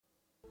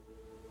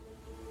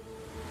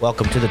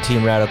Welcome to the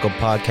Team Radical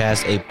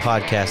Podcast, a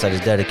podcast that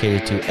is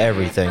dedicated to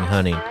everything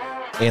hunting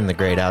and the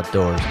great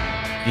outdoors.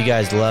 If you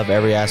guys love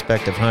every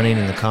aspect of hunting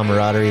and the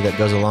camaraderie that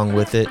goes along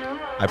with it,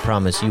 I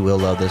promise you will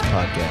love this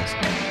podcast.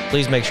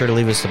 Please make sure to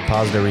leave us some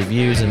positive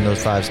reviews and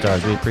those 5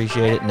 stars. We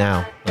appreciate it.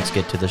 Now, let's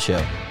get to the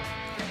show.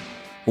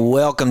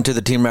 Welcome to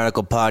the Team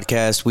Radical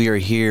Podcast. We are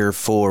here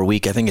for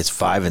week, I think it's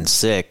 5 and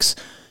 6,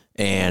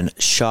 and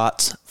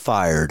shots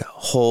fired.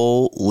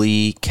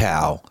 Holy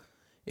cow.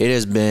 It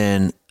has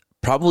been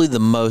probably the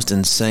most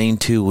insane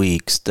 2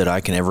 weeks that I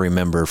can ever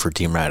remember for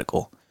Team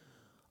Radical.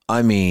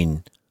 I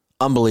mean,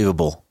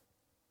 unbelievable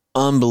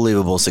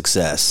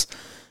success.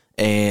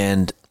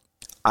 And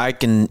I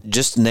can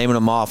just name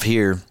them off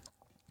here.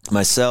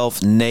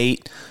 Myself,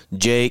 Nate,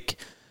 Jake,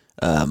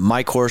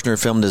 Mike Horsner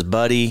filmed his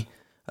buddy,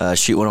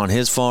 shoot one on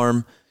his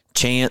farm,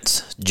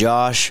 Chance,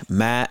 Josh,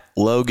 Matt,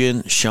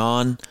 Logan,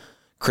 Sean,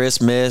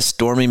 Chris missed,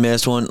 Stormy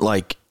missed one.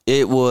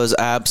 It was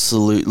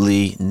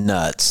absolutely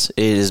nuts.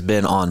 It has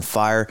been on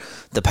fire.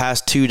 The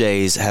past 2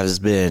 days has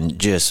been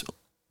just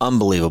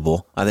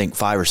unbelievable. I think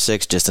 5 or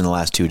 6 just in the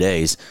last 2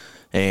 days.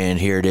 And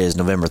here it is,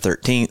 November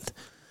 13th.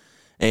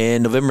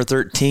 And November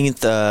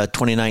 13th,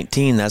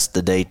 2019, that's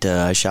the date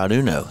I shot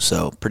Uno.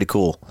 So pretty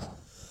cool.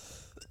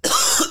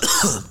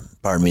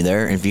 Pardon me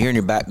there. And if you hear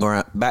any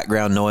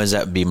background noise,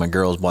 that would be my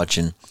girls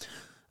watching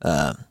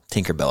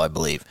Tinkerbell, I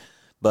believe.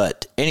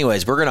 But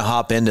anyways, we're going to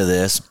hop into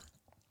this.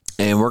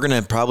 And we're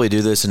going to probably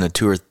do this in a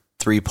 2 or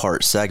 3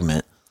 part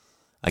segment.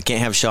 I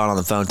can't have Sean on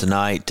the phone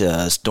tonight.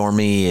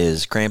 Stormy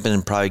is cramping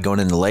and probably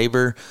going into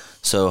labor.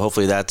 So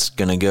hopefully that's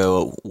going to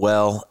go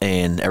well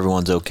and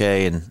everyone's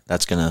okay. And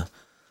that's going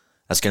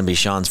to be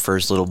Sean's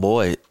first little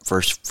boy,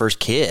 first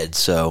kid.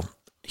 So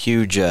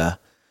huge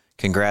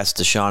congrats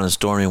to Sean and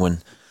Stormy when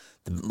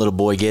the little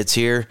boy gets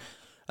here.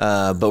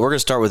 But we're going to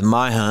start with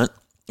my hunt.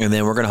 And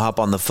then we're going to hop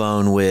on the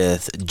phone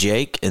with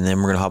Jake. And then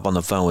we're going to hop on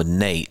the phone with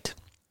Nate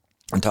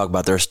and talk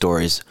about their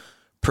stories.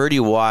 Pretty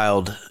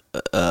wild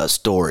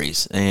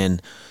stories.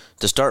 And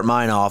to start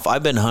mine off,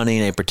 I've been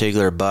hunting a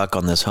particular buck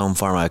on this home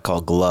farm I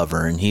call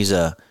Glover, and he's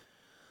been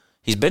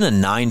a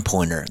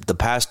 9-pointer. The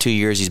past 2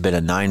 years, he's been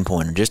a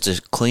 9-pointer, just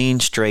a clean,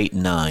 straight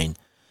 9,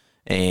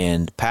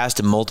 and passed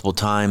him multiple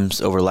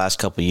times over the last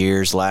couple of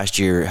years. Last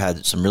year,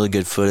 had some really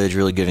good footage,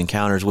 really good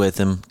encounters with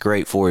him.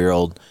 Great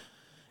 4-year-old.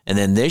 And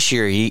then this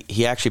year,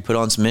 he actually put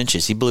on some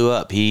inches. He blew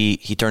up. He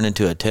turned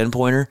into a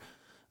 10-pointer.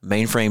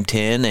 Mainframe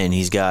 10, and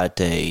he's got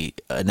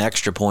an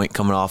extra point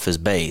coming off his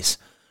base.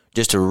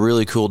 Just a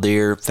really cool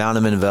deer. Found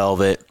him in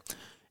velvet,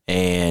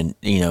 and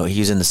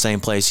he's in the same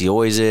place he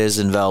always is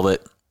in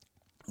velvet.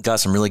 Got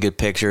some really good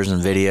pictures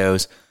and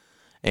videos,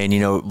 and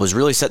was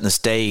really setting the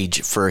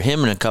stage for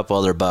him and a couple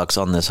other bucks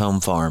on this home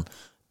farm.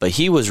 But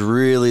he was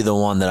really the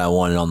one that I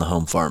wanted on the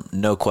home farm,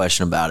 no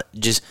question about it.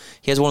 Just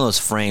he has one of those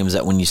frames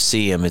that when you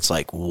see him, it's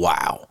like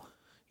wow,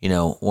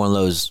 one of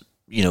those.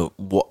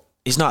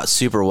 He's not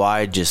super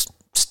wide, just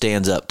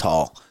stands up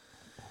tall.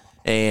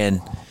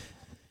 And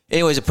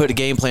anyways, I put a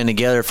game plan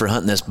together for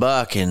hunting this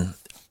buck, and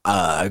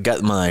I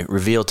got my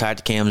Reveal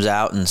Tacticams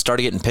out and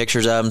started getting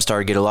pictures of him,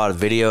 started getting a lot of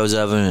videos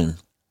of him,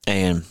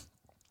 and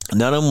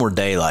none of them were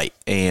daylight.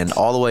 And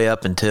all the way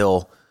up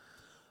until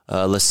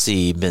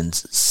been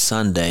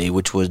Sunday,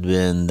 which would have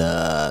been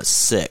the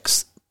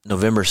 6th,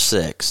 November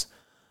 6th,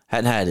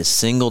 hadn't had a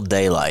single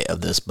daylight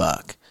of this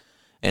buck.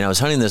 And I was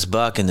hunting this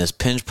buck in this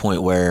pinch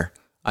point where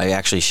I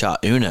actually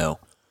shot Uno.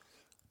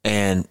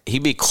 And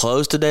he'd be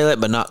close to daylight,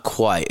 but not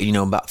quite.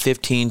 About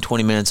 15,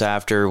 20 minutes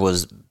after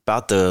was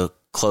about the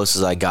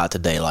closest I got to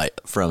daylight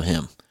from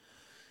him.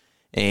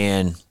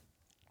 And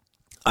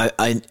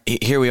I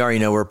here we are,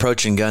 we're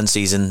approaching gun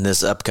season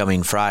this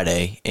upcoming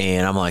Friday.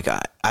 And I'm like,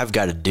 I've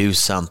got to do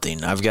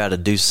something. I've got to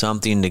do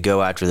something to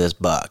go after this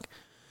buck.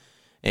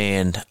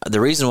 And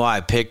the reason why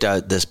I picked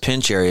out this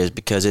pinch area is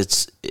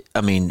because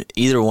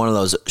either one of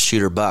those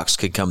shooter bucks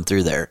could come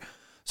through there.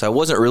 So I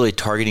wasn't really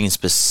targeting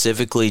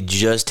specifically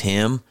just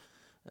him.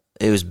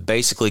 It was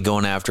basically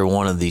going after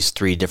one of these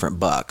 3 different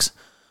bucks.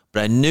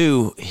 But I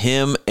knew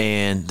him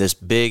and this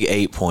big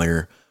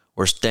 8-pointer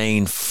were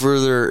staying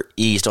further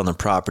east on the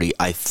property,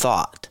 I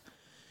thought.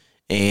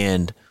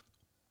 And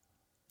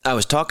I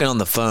was talking on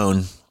the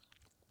phone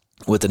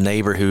with a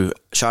neighbor who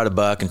shot a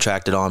buck and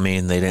tracked it on me,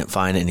 and they didn't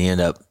find it, and he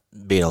ended up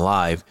being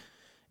alive.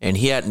 And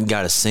he hadn't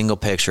got a single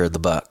picture of the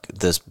buck,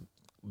 this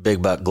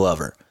big buck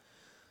Glover.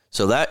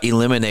 So that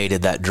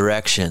eliminated that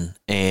direction,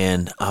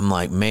 and I'm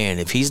like, man,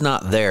 if he's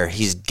not there,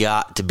 he's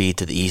got to be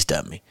to the east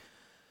of me.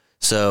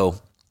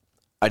 So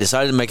I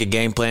decided to make a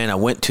game plan. I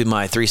went to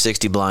my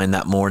 360 blind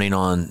that morning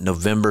on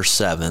November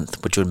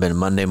 7th, which would have been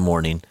Monday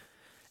morning,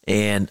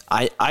 and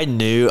I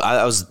knew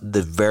I was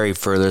the very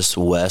furthest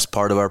west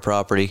part of our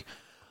property,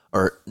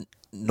 or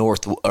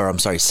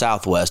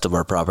southwest of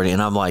our property,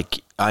 and I'm like,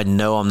 I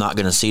know I'm not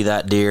going to see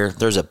that deer.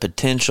 There's a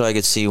potential I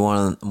could see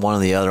one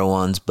of the other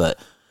ones, but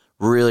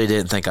really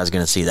didn't think I was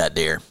going to see that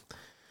deer.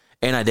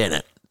 And I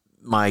didn't.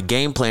 My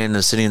game plan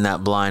of sitting in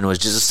that blind was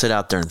just to sit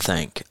out there and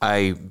think.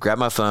 I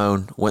grabbed my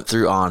phone, went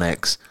through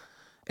Onyx,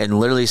 and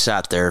literally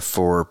sat there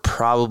for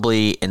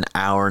probably an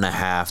hour and a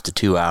half to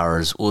 2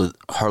 hours with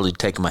hardly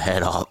taking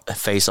my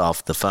face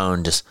off the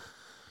phone, just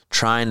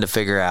trying to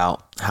figure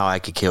out how I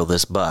could kill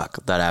this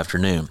buck that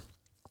afternoon.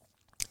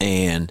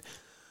 And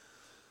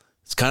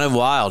it's kind of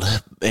wild.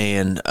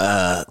 And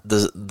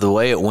the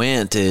way it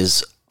went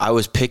is I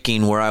was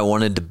picking where I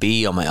wanted to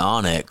be on my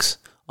onX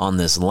on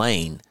this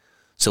lane.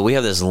 So we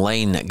have this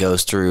lane that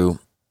goes through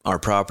our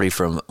property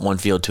from one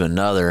field to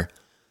another.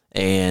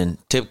 And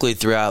typically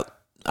throughout,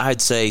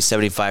 I'd say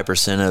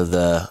 75% of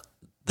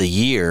the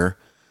year,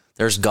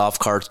 there's golf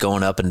carts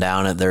going up and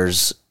down it.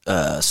 There's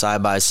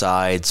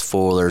side-by-sides,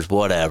 four-wheelers,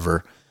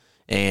 whatever.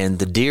 And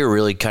the deer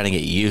really kind of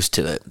get used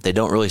to it. They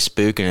don't really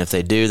spook, and if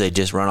they do, they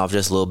just run off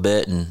just a little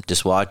bit and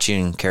just watch you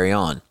and carry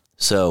on.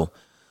 So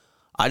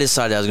I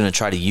decided I was going to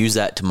try to use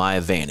that to my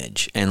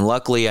advantage. And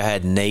luckily I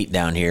had Nate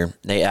down here,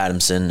 Nate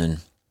Adamson, and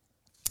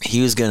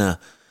he was going to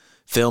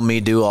film me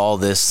do all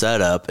this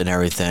setup and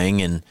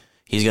everything, and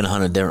he's going to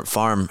hunt a different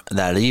farm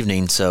that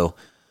evening. So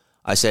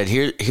I said,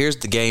 here's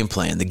the game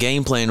plan. The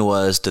game plan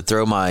was to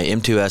throw my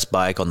M2S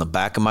bike on the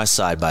back of my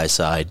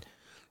side-by-side.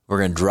 We're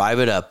going to drive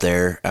it up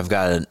there. I've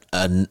got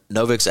a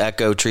Novix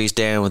Echo tree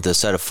stand with a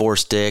set of 4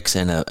 sticks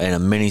and a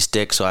mini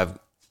stick. So I've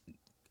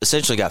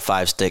essentially got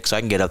 5 sticks. So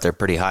I can get up there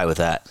pretty high with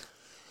that.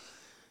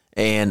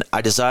 And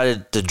I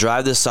decided to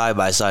drive this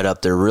side-by-side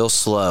up there real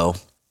slow,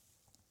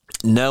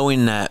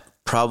 knowing that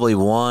probably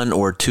 1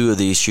 or 2 of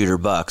these shooter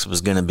bucks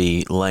was going to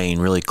be laying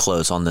really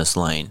close on this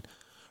lane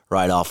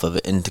right off of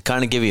it. And to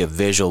kind of give you a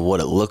visual of what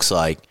it looks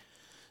like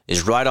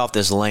is right off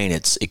this lane,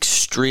 it's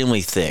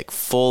extremely thick,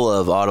 full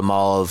of autumn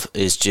olive,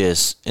 is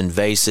just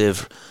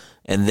invasive.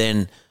 And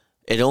then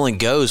it only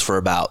goes for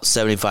about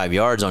 75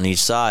 yards on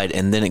each side.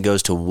 And then it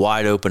goes to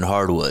wide open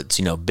hardwoods,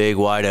 big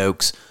white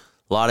oaks,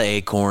 a lot of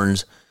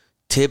acorns.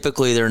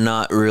 Typically they're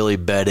not really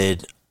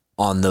bedded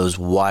on those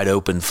wide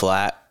open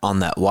on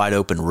that wide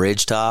open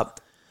ridge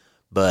top,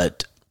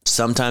 but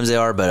sometimes they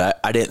are, but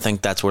I didn't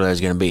think that's where they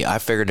was going to be. I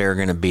figured they were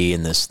going to be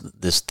in this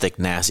thick,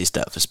 nasty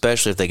stuff,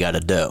 especially if they got a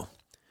doe.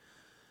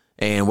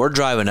 And we're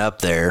driving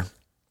up there,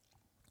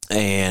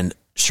 and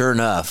sure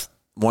enough,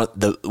 one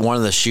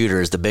of the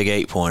shooters, the big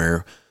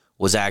 8-pointer,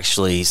 was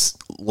actually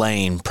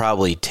laying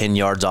probably 10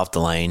 yards off the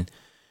lane,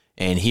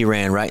 and he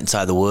ran right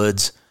inside the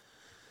woods.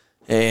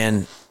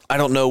 And I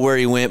don't know where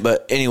he went,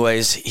 but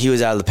anyways, he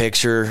was out of the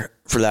picture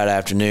for that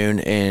afternoon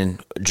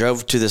and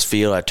drove to this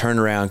field. I turned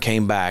around,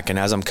 came back, and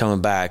as I'm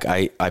coming back,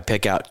 I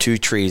pick out 2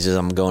 trees as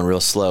I'm going real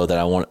slow that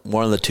I want,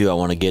 one of the 2 I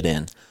want to get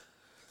in.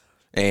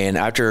 And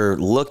after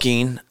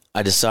looking,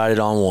 I decided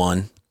on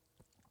one,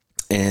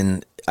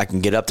 and I can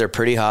get up there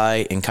pretty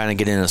high and kind of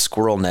get in a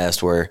squirrel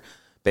nest where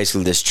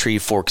basically this tree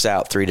forks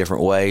out 3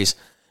 different ways,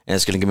 and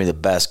it's going to give me the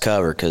best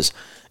cover because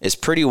it's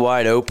pretty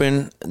wide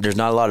open. There's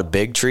not a lot of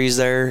big trees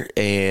there,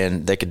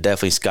 and they could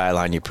definitely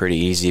skyline you pretty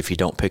easy if you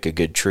don't pick a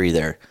good tree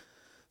there.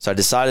 So I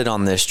decided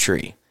on this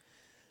tree.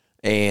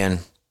 And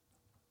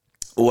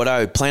what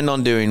I planned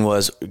on doing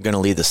was going to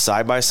leave the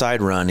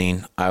side-by-side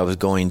running. I was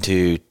going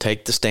to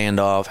take the stand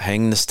off,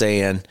 hang the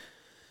stand,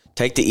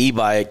 take the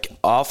e-bike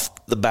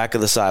off the back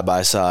of the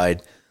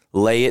side-by-side,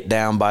 lay it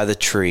down by the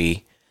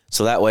tree.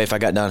 So that way, if I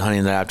got done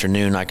hunting that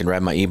afternoon, I could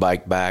ride my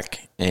e-bike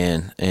back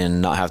and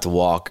not have to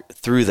walk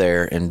through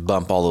there and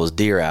bump all those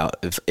deer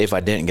out if I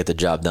didn't get the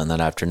job done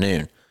that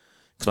afternoon.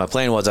 Because my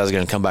plan was I was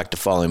going to come back the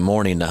following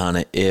morning to hunt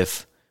it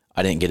if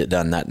I didn't get it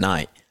done that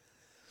night.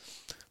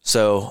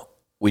 So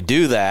we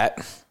do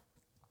that.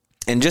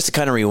 And just to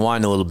kind of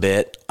rewind a little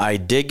bit, I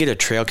did get a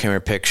trail camera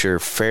picture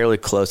fairly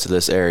close to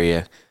this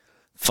area.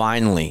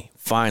 Finally,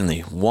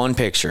 one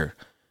picture,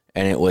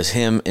 and it was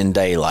him in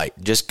daylight.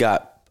 Just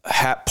got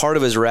part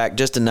of his rack,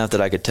 just enough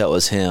that I could tell it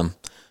was him.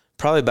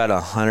 Probably about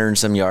 100 and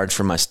some yards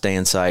from my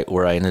stand site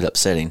where I ended up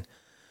sitting.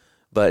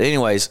 But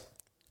anyways,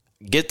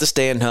 get the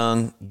stand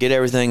hung, get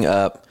everything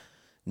up.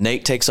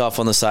 Nate takes off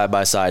on the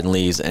side-by-side and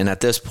leaves. And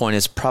at this point,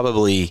 it's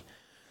probably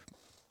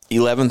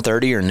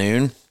 11:30 or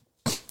noon.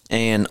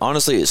 And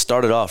honestly, it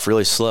started off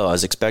really slow. I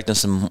was expecting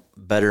some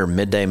better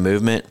midday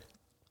movement.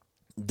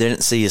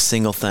 Didn't see a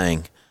single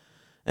thing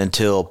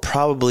until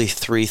probably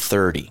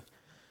 3:30.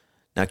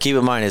 Now, keep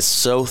in mind, it's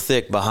so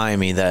thick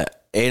behind me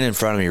that, and in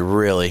front of me,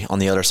 really, on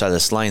the other side of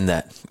this lane,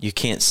 that you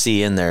can't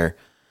see in there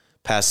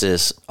past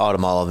this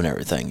autumn olive and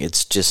everything.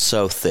 It's just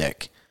so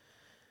thick.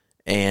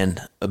 And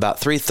about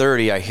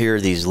 3:30, I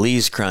hear these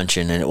leaves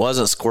crunching, and it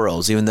wasn't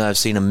squirrels, even though I've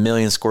seen a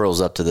million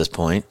squirrels up to this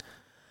point.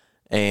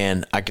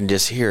 And I can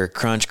just hear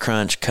crunch,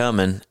 crunch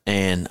coming,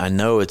 and I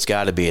know it's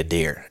got to be a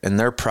deer. And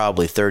they're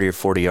probably 30 or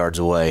 40 yards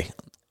away,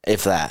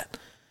 if that.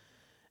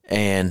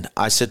 And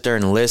I sit there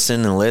and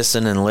listen and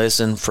listen and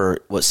listen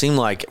for what seemed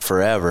like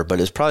forever, but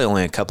it's probably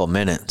only a couple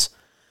minutes.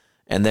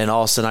 And then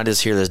all of a sudden, I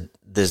just hear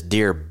this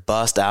deer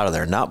bust out of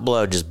there. Not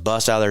blow, just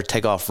bust out of there,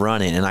 take off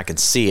running, and I can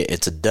see it.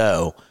 It's a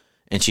doe,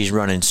 and she's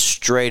running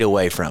straight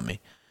away from me.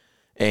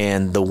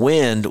 And the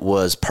wind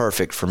was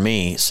perfect for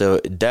me, so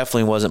it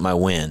definitely wasn't my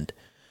wind.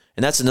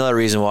 And that's another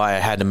reason why I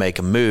had to make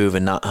a move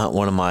and not hunt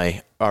one of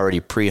my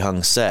already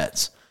pre-hung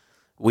sets,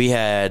 we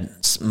had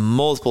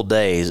multiple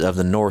days of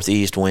the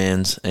northeast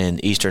winds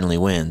and easterly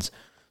winds.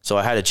 So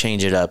I had to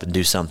change it up and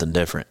do something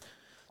different.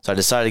 So I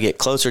decided to get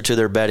closer to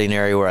their bedding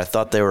area where I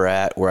thought they were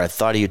at, where I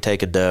thought he would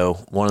take a doe,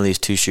 one of these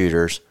two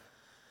shooters.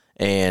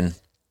 And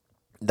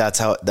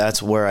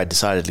that's where I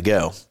decided to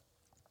go.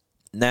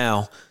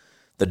 Now,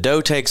 the doe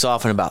takes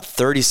off, and about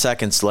 30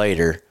 seconds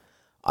later,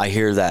 I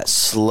hear that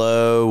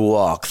slow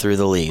walk through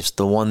the leaves.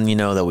 The one,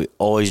 that we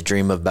always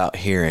dream about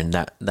hearing,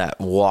 that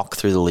walk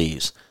through the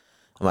leaves.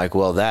 I'm like,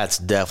 well, that's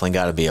definitely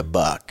got to be a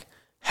buck.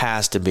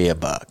 Has to be a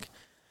buck.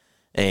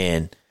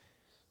 And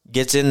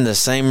gets in the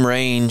same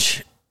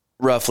range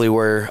roughly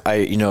where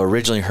I,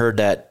 originally heard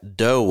that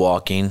doe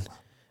walking,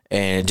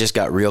 and it just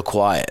got real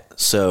quiet.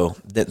 So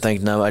didn't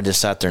think no, I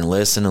just sat there and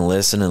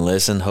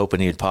listened, hoping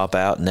he'd pop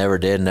out. Never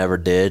did.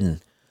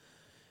 And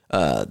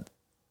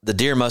the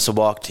deer must have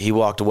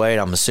walked away,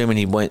 and I'm assuming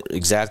he went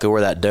exactly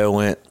where that doe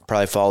went,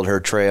 probably followed her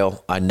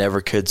trail. I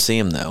never could see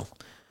him though.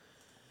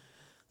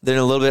 Then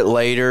a little bit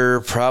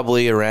later,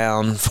 probably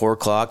around 4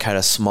 o'clock, had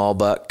a small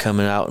buck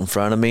coming out in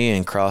front of me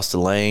and crossed the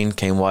lane,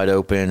 came wide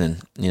open, and,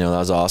 that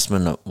was awesome.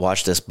 And I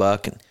watched this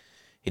buck, and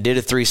he did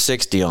a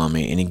 360 on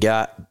me, and he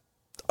got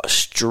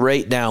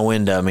straight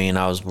downwind of me, and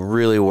I was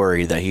really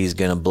worried that he's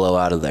going to blow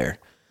out of there.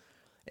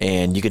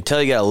 And you could tell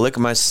he got a lick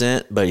of my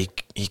scent, but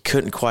he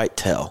couldn't quite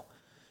tell.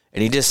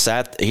 And he just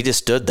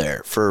stood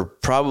there for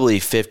probably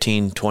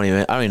 15, 20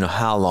 minutes. I don't even know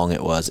how long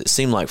it was. It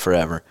seemed like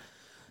forever.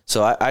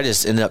 So I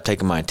just ended up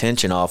taking my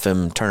attention off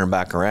him and turning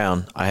back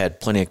around. I had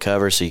plenty of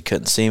cover so he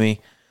couldn't see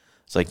me.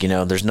 It's like,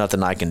 there's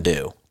nothing I can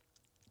do.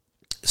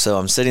 So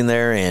I'm sitting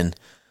there, and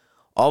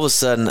all of a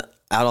sudden,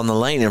 out on the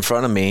lane in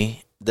front of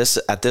me,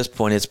 at this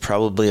point, it's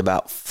probably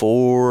about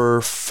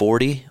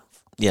 4:40.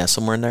 Yeah,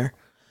 somewhere in there.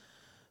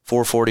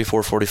 4:40,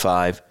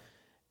 4:45.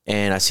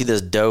 And I see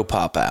this doe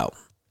pop out.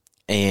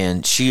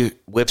 And she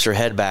whips her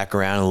head back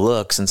around and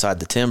looks inside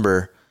the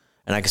timber,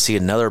 and I can see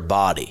another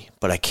body,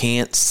 but I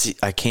can't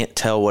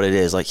tell what it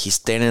is. Like, he's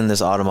standing in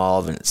this autumn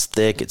olive, and it's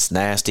thick, it's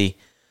nasty.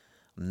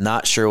 I'm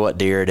not sure what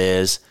deer it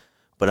is,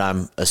 but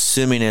I'm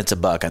assuming it's a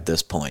buck at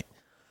this point.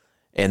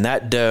 And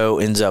that doe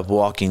ends up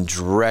walking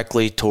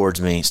directly towards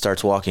me,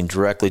 starts walking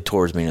directly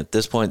towards me. And at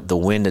this point, the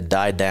wind had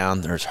died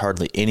down. There's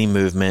hardly any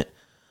movement.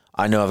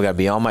 I know I've got to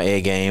be on my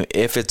A game.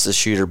 If it's a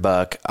shooter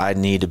buck, I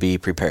need to be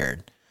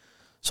prepared.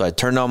 So I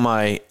turned on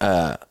my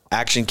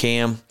action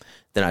cam,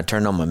 then I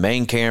turned on my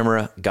main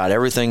camera, got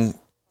everything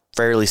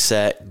fairly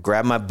set,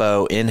 grabbed my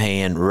bow in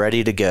hand,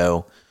 ready to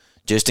go,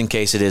 just in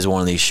case it is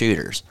one of these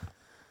shooters.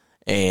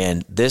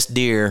 And this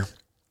doe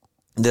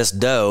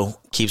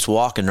keeps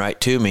walking right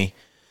to me,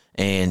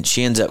 and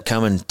she ends up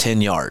coming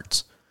 10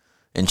 yards.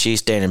 And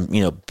she's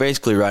standing,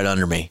 basically right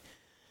under me.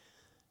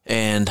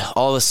 And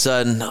all of a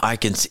sudden, I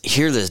can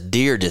hear this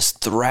deer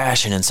just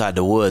thrashing inside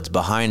the woods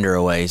behind her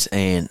a ways,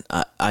 and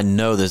I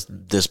know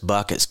this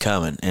buck is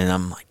coming, and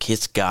I'm like,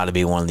 it's got to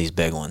be one of these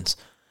big ones.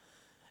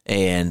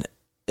 And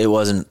it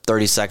wasn't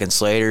 30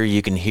 seconds later,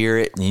 you can hear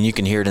it, and you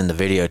can hear it in the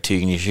video too.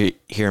 You can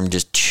hear him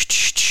just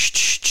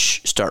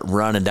start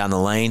running down the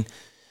lane,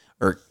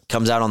 or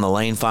comes out on the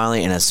lane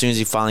finally, and as soon as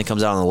he finally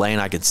comes out on the lane,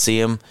 I could see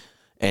him,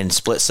 and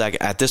split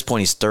second. At this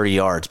point, he's 30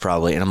 yards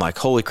probably, and I'm like,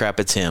 holy crap,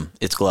 it's him.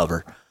 It's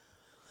Glover.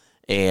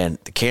 And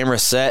the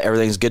camera's set,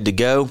 everything's good to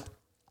go.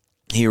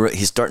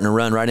 He's starting to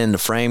run right into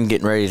frame,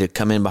 getting ready to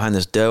come in behind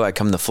this doe. I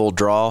come to full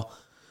draw,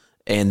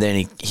 and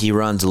then he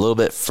runs a little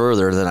bit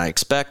further than I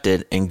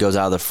expected and goes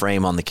out of the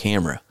frame on the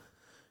camera.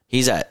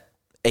 He's at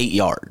 8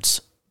 yards,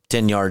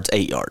 10 yards,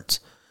 8 yards.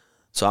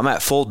 So I'm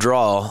at full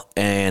draw,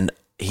 and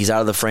he's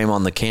out of the frame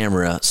on the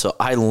camera. So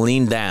I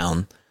lean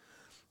down,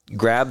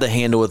 grab the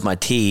handle with my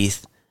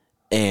teeth,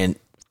 and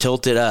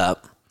tilt it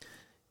up.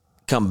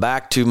 Come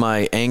back to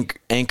my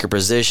anchor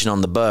position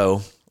on the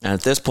bow, and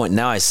at this point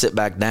now I sit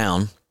back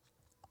down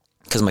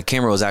because my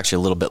camera was actually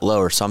a little bit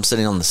lower, so I'm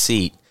sitting on the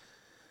seat.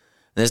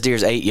 And this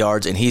deer's 8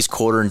 yards, and he's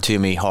quartering to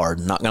me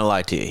hard. Not gonna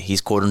lie to you, he's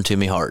quartering to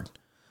me hard.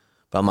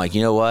 But I'm like,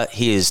 you know what?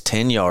 He is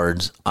 10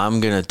 yards. I'm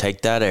gonna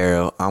take that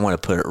arrow. I'm gonna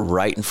put it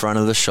right in front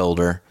of the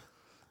shoulder,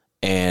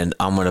 and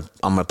I'm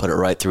gonna put it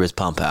right through his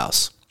pump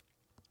house.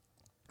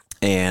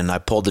 And I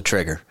pulled the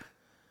trigger.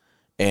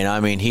 And,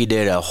 I mean, he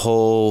did a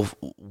whole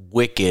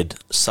wicked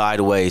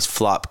sideways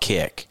flop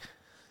kick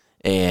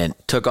and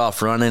took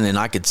off running, and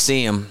I could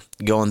see him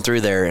going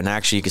through there, and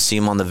actually you could see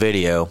him on the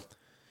video.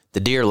 The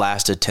deer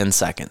lasted 10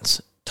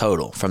 seconds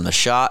total. From the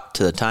shot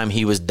to the time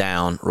he was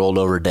down, rolled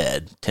over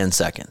dead, 10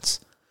 seconds.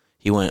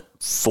 He went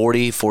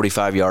 40,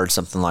 45 yards,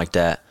 something like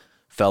that,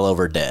 fell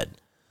over dead.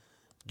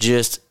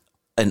 Just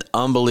an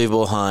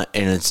unbelievable hunt,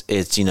 and it's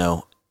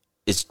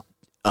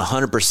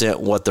 100%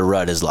 what the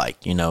rut is like.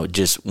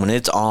 Just when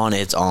it's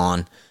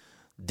on,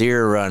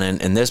 deer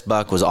running, and this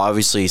buck was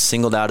obviously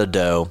singled out a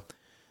doe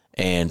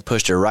and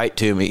pushed her right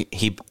to me.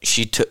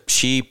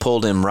 She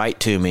pulled him right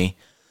to me,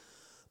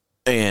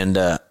 and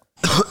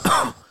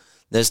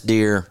this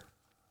deer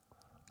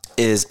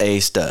is a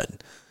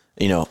stud,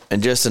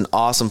 and just an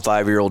awesome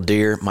 5-year-old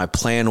deer. My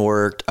plan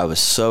worked. I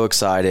was so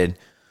excited.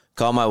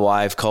 Called my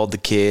wife, called the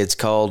kids,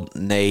 called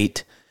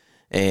Nate,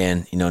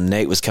 And,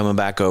 Nate was coming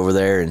back over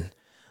there, and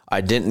I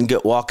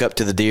didn't walk up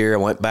to the deer. I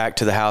went back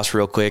to the house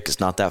real quick.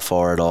 It's not that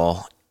far at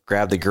all.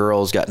 Grabbed the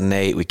girls, got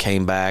Nate. We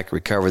came back,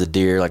 recovered the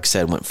deer. Like I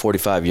said, went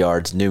 45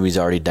 yards, knew he's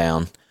already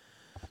down.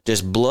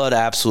 Just blood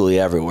absolutely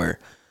everywhere.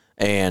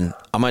 And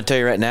I'm going to tell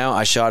you right now,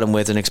 I shot him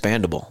with an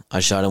expandable. I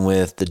shot him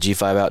with the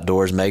G5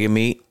 Outdoors Mega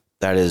Meat.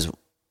 That is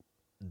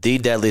the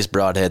deadliest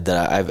broadhead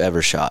that I've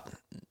ever shot.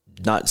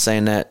 Not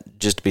saying that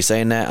just to be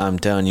saying that. I'm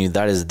telling you,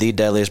 that is the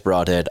deadliest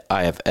broadhead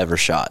I have ever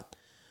shot.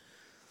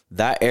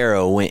 That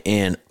arrow went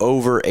in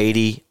over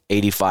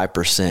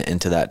 85%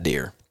 into that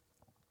deer.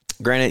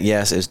 Granted,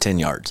 yes, it was 10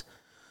 yards.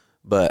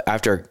 But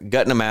after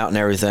gutting him out and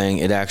everything,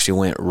 it actually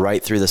went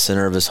right through the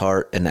center of his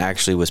heart and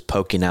actually was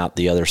poking out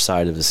the other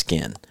side of his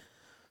skin.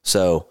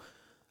 So,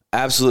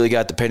 absolutely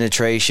got the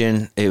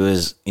penetration. It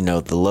was,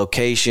 the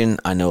location.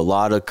 I know a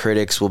lot of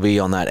critics will be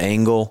on that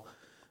angle.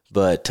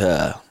 But,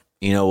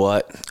 you know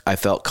what? I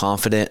felt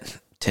confident,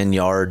 10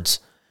 yards.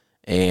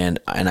 And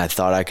I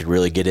thought I could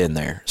really get in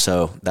there.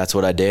 So that's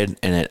what I did,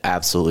 and it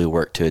absolutely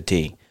worked to a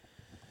T.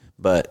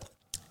 But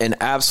an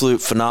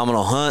absolute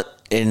phenomenal hunt,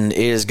 and it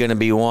is going to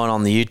be one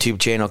on the YouTube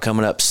channel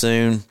coming up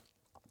soon.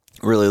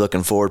 Really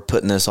looking forward to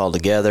putting this all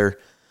together.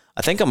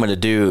 I think I'm going to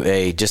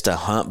do just a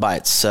hunt by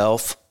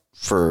itself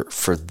for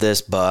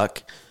this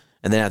buck.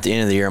 And then at the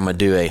end of the year, I'm going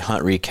to do a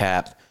hunt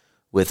recap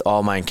with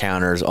all my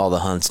encounters, all the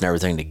hunts and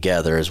everything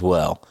together as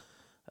well.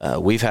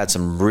 We've had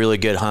some really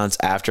good hunts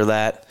after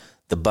that.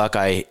 The buck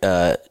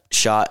I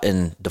shot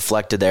and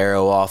deflected the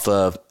arrow off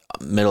of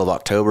middle of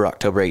October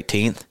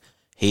 18th.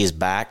 He is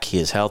back. He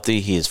is healthy.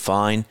 He is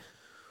fine.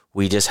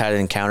 We just had an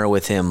encounter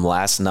with him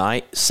last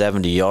night,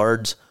 70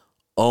 yards.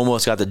 Jen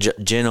almost got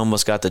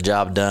the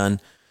job done.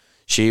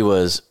 She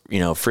was,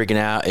 freaking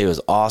out. It was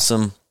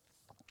awesome.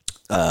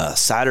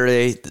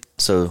 Saturday,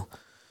 so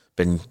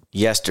it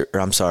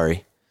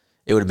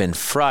would have been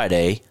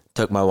Friday.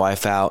 Took my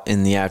wife out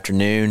in the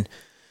afternoon.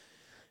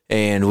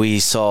 And we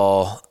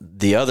saw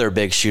the other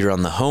big shooter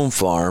on the home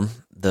farm,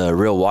 the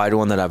real wide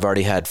one that I've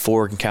already had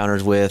 4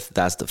 encounters with.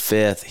 That's the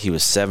 5th. He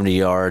was 70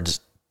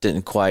 yards.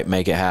 Didn't quite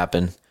make it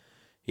happen.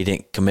 He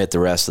didn't commit the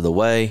rest of the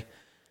way.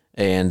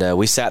 And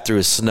we sat through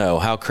his snow.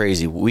 How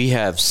crazy. We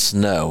have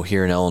snow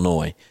here in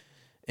Illinois.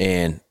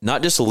 And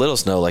not just a little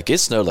snow. Like, it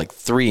snowed like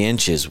 3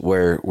 inches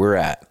where we're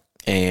at.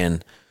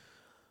 And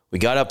we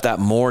got up that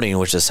morning,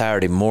 which is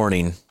Saturday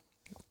morning,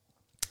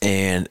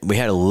 and we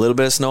had a little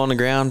bit of snow on the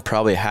ground,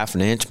 probably a half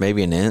an inch,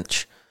 maybe an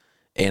inch.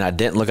 And I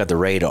didn't look at the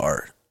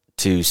radar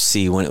to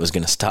see when it was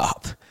going to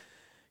stop,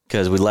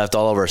 because we left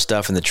all of our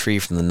stuff in the tree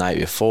from the night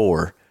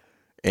before.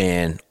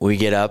 And we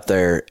get up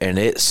there and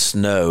it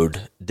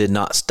snowed, did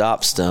not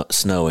stop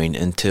snowing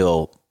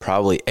until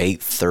probably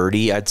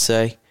 8:30, I'd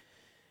say.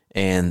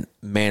 And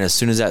man, as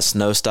soon as that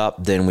snow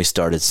stopped, then we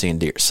started seeing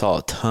deer. Saw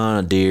a ton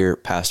of deer,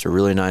 passed a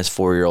really nice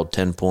 4-year-old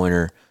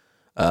 10-pointer,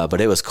 but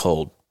it was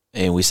cold.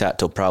 And we sat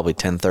till probably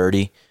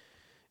 10:30.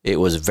 It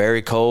was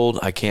very cold.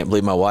 I can't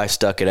believe my wife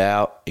stuck it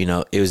out.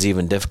 It was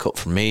even difficult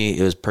for me.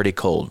 It was pretty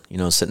cold.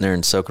 Sitting there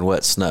in soaking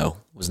wet snow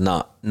was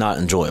not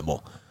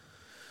enjoyable.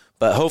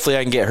 But hopefully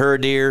I can get her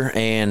a deer,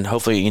 and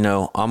hopefully,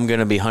 I'm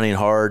going to be hunting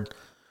hard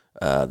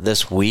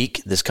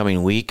this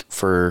coming week,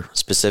 for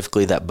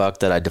specifically that buck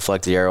that I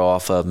deflected the arrow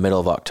off of middle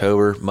of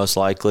October, most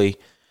likely.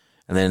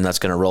 And then that's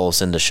going to roll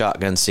us into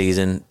shotgun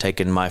season,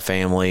 taking my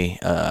family,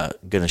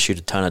 going to shoot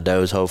a ton of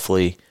does,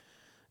 hopefully.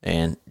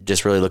 And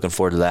just really looking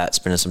forward to that,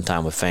 spending some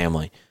time with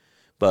family.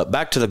 But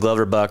back to the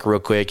Glover buck real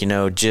quick,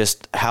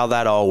 just how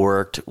that all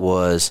worked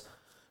was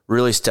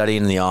really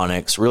studying the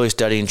Onyx, really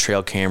studying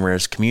trail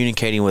cameras,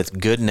 communicating with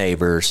good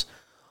neighbors.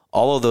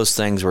 All of those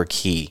things were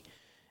key.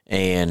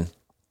 And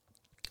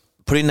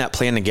putting that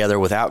plan together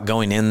without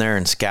going in there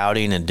and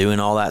scouting and doing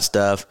all that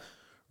stuff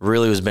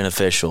really was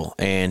beneficial.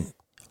 And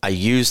I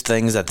used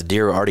things that the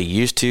deer were already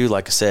used to.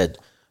 Like I said,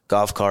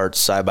 golf carts,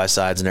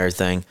 side-by-sides and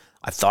everything.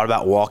 I thought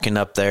about walking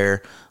up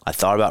there. I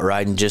thought about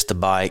riding just a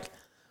bike,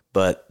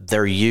 but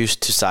they're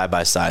used to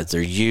side-by-sides.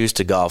 They're used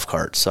to golf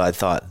carts. So I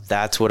thought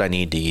that's what I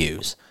need to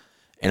use.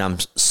 And I'm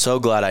so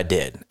glad I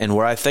did. And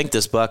where I think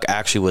this buck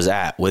actually was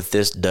at with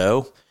this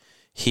doe,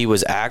 he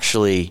was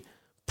actually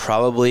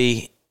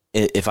probably,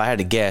 if I had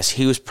to guess,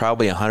 he was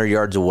probably 100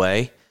 yards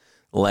away,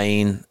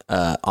 laying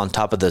on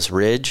top of this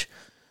ridge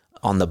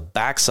on the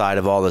backside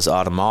of all this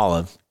autumn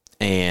olive.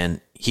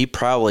 And he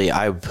probably,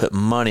 I would put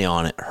money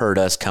on it, heard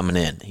us coming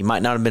in. He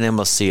might not have been able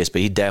to see us,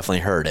 but he definitely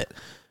heard it.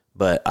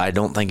 But I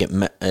don't think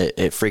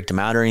it freaked him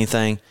out or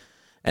anything.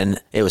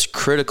 And it was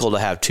critical to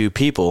have 2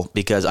 people,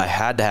 because I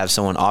had to have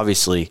someone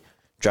obviously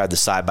drive the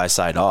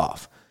side-by-side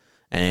off.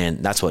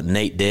 And that's what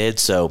Nate did.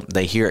 So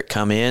they hear it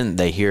come in,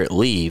 they hear it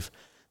leave,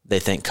 they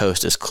think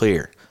coast is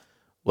clear.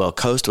 Well,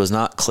 coast was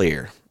not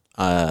clear.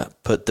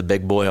 Put the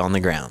big boy on the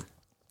ground.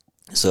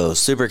 So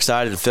super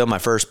excited to film my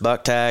first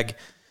buck tag.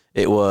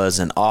 It was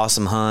an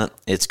awesome hunt.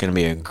 It's going to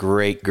be a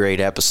great,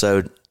 great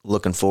episode.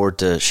 Looking forward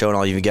to showing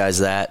all you guys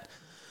that.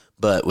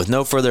 But with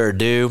no further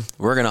ado,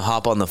 we're going to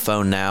hop on the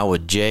phone now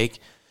with Jake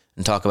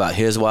and talk about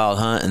his wild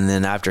hunt. And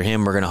then after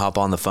him, we're going to hop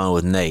on the phone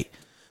with Nate.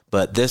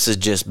 but this has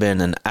just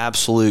been an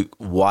absolute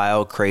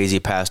wild, crazy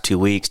past 2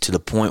 weeks to the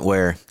point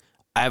where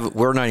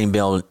we're not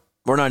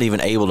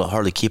even able to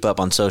hardly keep up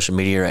on social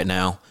media right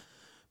now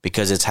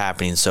because it's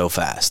happening so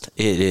fast.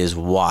 It is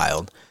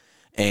wild.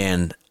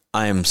 And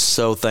I am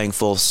so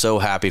thankful, so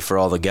happy for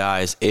all the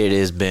guys. It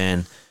has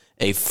been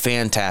a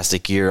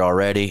fantastic year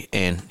already,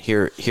 and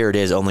here it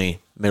is,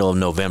 only middle of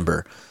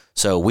November.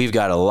 So we've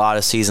got a lot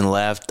of season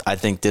left. I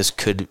think this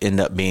could end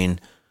up being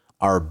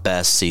our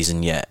best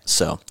season yet.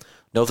 So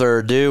no further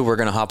ado, we're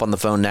going to hop on the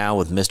phone now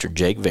with Mr.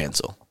 Jake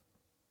Vansel.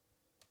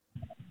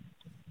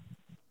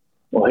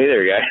 Well, hey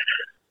there, guy.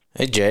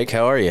 Hey, Jake.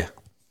 How are you?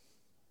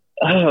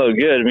 Oh,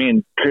 good. Me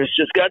and Chris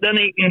just got done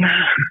eating.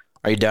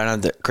 Are you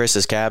down at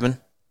Chris's cabin?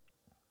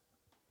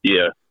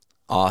 Yeah.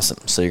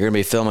 Awesome. So you're going to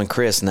be filming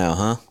Chris now,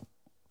 huh?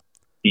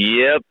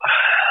 Yep.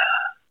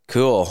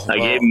 Cool. I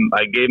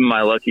gave him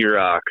my lucky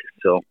rock.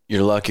 So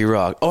your lucky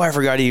rock. Oh, I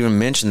forgot to even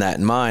mention that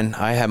in mine.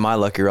 I had my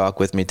lucky rock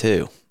with me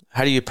too.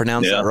 How do you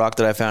pronounce that rock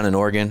that I found in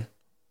Oregon?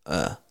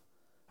 I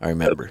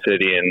remember.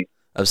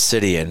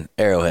 Obsidian,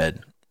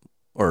 Arrowhead,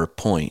 or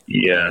Point.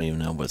 Yeah. I don't even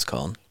know what it's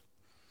called.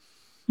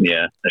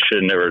 Yeah, I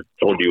should have never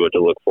told you what to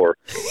look for.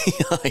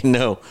 I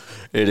know.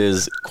 It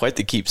is quite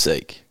the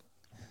keepsake.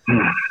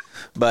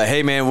 But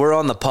hey, man, we're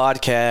on the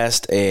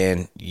podcast,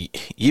 and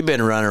you've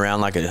been running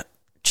around like a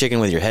chicken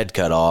with your head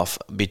cut off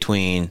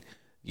between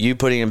you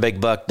putting a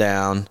big buck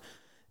down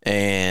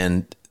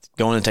and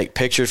going to take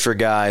pictures for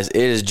guys.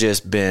 It has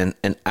just been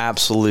an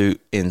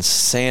absolute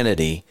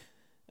insanity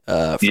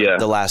for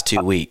the last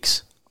 2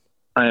 weeks.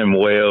 I am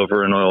way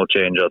over an oil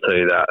change, I'll tell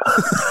you that.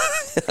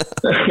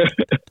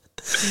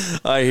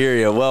 I hear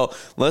you. Well,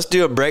 let's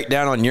do a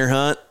breakdown on your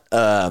hunt.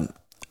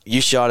 You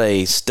shot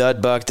a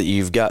stud buck that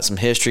you've got some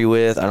history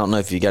with. I don't know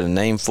if you got a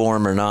name for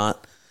him or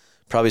not.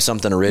 Probably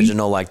something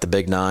original like the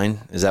Big Nine.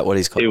 Is that what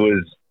he's called?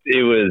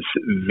 It was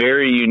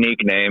very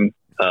unique name.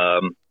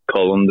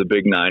 Call him the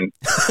Big Nine.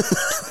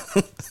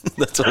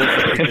 That's what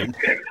I'm thinking.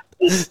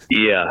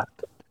 Yeah.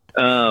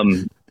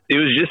 It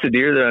was just a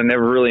deer that I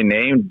never really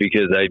named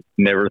because I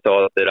never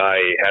thought that I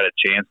had a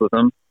chance with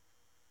him.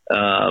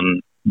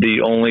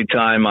 The only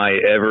time I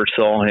ever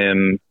saw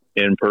him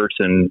in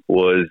person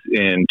was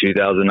in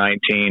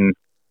 2019.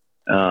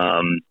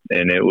 And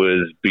it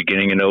was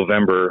beginning of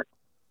November.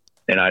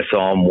 And I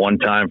saw him one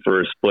time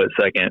for a split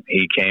second.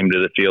 He came to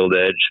the field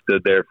edge,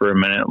 stood there for a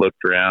minute,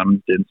 looked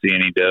around, didn't see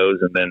any does,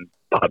 and then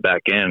popped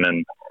back in.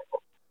 And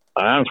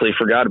I honestly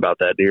forgot about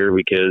that deer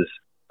because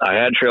I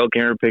had trail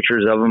camera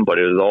pictures of him, but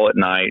it was all at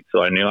night.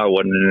 So I knew I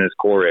wasn't in his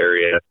core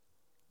area,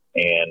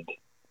 and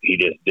he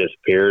just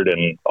disappeared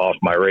and off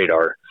my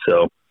radar.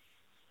 So,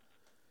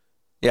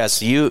 yeah.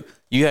 So you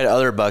had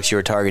other bucks you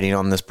were targeting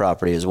on this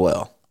property as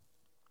well.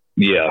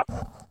 Yeah.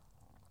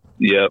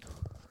 Yep.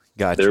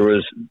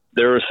 Gotcha.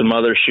 There were some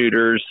other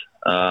shooters.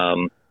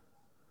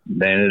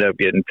 They ended up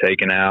getting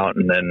taken out,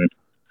 and then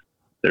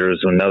there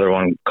was another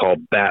one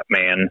called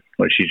Batman,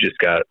 which he's just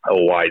got a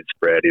wide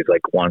spread. He's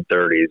like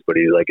 130s, but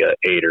he's like a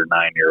 8 or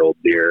 9 year old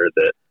deer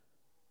that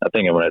I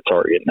think I'm going to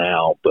target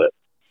now. But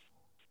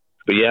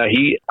yeah,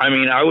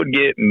 I would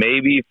get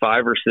maybe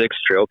 5 or 6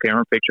 trail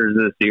camera pictures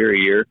of this deer a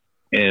year,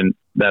 and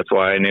that's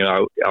why I knew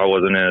I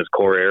wasn't in his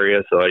core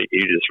area. So he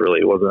just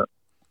really wasn't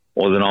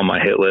on my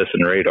hit list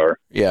and radar.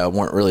 Yeah, I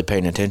weren't really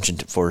paying attention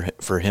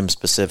for him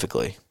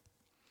specifically.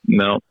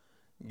 No.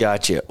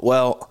 Gotcha.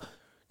 Well,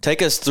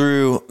 take us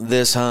through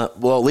this hunt.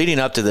 Well, leading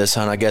up to this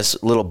hunt, I guess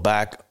a little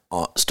back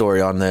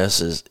story on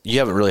this is you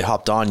haven't really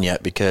hopped on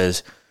yet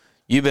because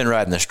you've been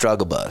riding the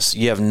struggle bus.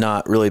 You have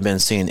not really been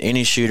seeing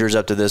any shooters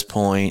up to this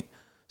point,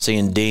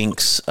 seeing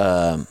dinks,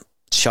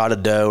 shot a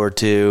doe or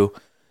two,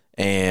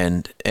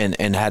 and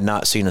had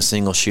not seen a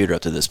single shooter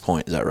up to this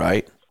point. Is that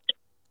right?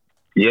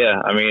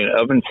 Yeah. I mean,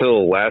 up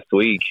until last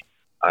week,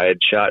 I had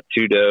shot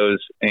 2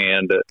 does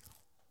and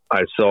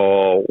I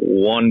saw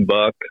 1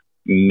 buck,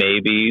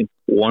 maybe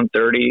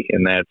 130,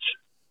 and that's,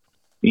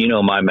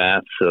 my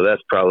math. So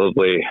that's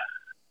probably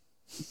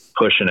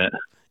pushing it.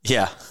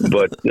 Yeah.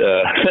 But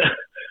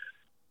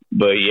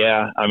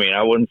yeah, I mean,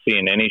 I wasn't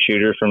seeing any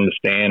shooters from the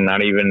stand,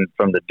 not even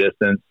from the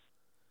distance.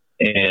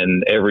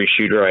 And every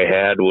shooter I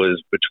had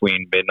was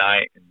between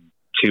midnight and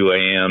 2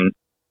 a.m.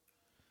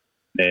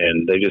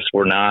 And they just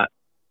were not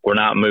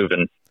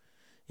moving.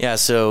 Yeah,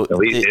 so at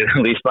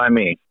least by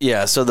me.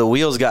 Yeah, so the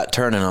wheels got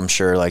turning, I'm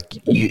sure, like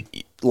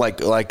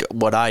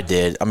what I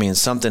did. I mean,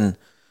 something's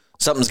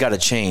got to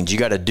change. You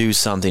got to do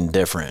something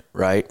different,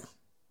 right?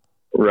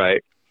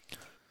 Right.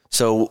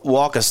 So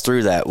walk us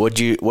through that. What'd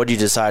you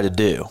decide to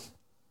do?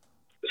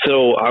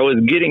 So I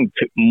was getting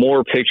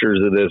more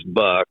pictures of this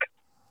buck,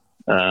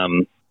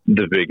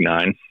 the Big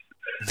Nine.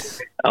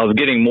 I was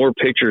getting more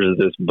pictures of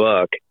this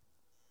buck,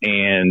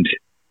 and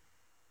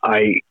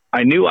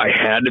I knew I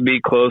had to be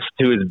close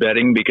to his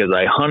bedding because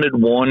I hunted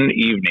one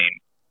evening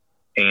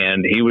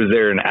and he was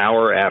there an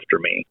hour after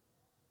me.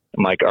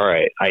 I'm like, all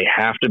right, I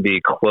have to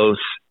be close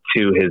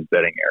to his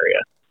bedding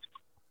area.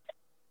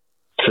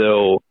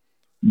 So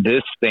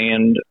this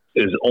stand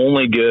is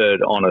only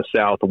good on a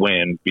south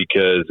wind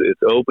because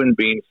it's open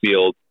bean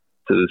field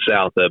to the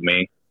south of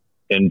me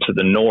and to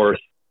the north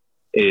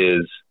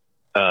is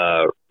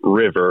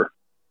river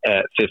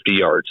at 50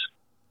 yards.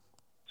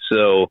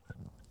 So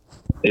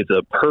it's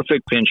a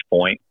perfect pinch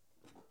point,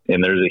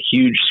 and there's a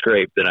huge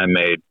scrape that I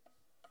made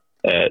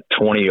at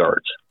 20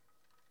 yards.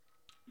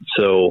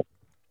 So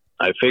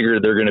I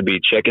figured they're going to be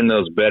checking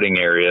those bedding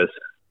areas.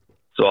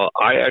 So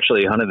I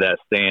actually hunted that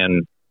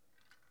stand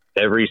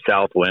every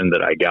south wind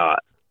that I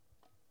got.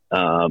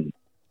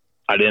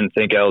 I didn't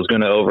think I was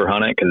going to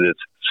overhunt it because it's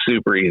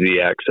super easy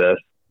access.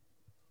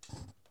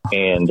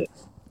 And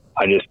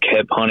I just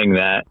kept hunting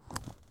that,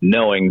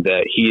 knowing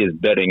that he is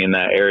bedding in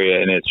that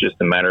area, and it's just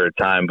a matter of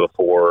time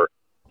before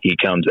he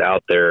comes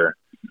out there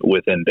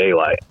within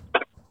daylight.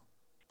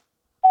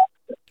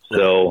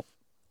 So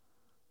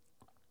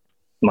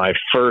my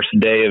first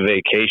day of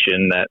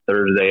vacation, that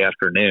Thursday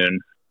afternoon.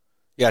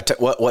 Yeah.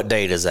 What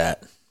date is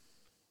that?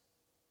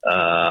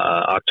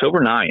 October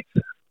 9th.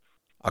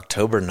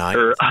 October 9th?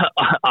 Or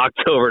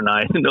October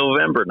 9th,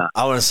 November 9th.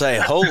 I want to say,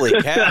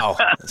 holy cow.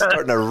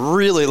 Starting a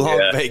really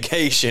long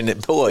vacation.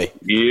 Boy.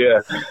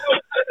 Yeah.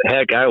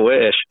 Heck, I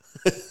wish.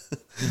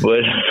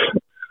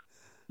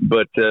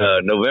 But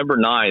November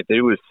 9th,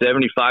 it was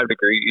 75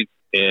 degrees,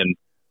 and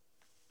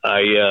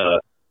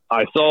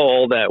I saw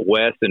all that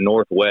west and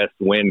northwest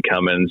wind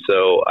coming,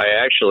 so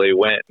I actually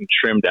went and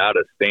trimmed out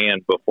a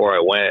stand before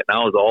I went, and I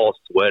was all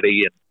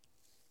sweaty and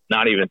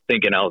not even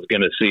thinking I was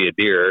going to see a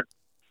deer.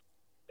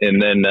 And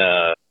then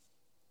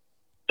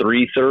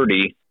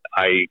 3:30,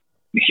 I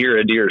hear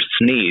a deer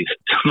sneeze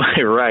to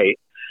my right.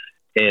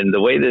 And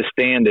the way this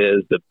stand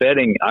is, the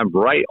bedding, I'm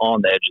right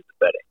on the edge of the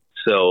bedding.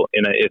 So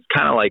it's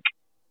kind of like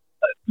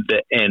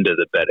the end of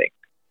the bedding.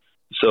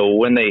 So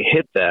when they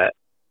hit that,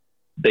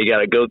 they got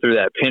to go through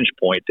that pinch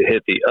point to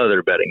hit the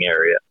other bedding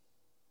area.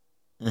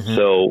 Mm-hmm.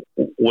 So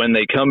when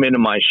they come into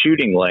my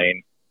shooting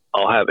lane,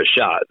 I'll have a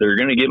shot. They're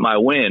going to get my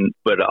wind,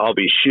 but I'll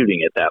be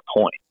shooting at that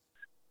point.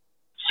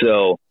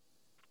 So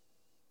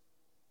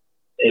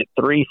at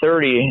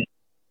 3:30,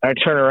 I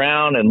turn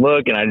around and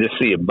look, and I just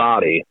see a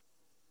body.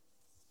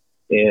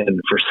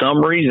 And for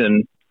some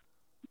reason,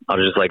 I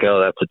was just like,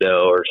 oh, that's a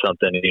doe or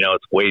something.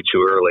 It's way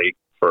too early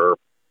for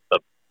a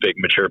big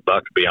mature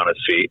buck to be on his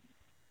feet.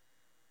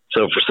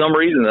 So for some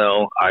reason,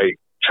 though, I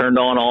turned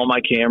on all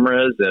my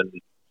cameras and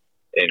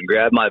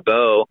grabbed my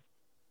bow.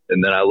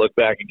 And then I look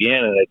back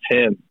again, and it's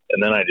him.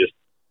 And then I just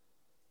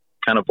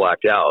kind of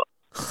blacked out.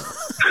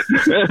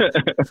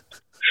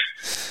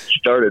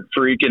 Started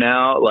freaking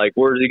out, like,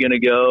 where's he going to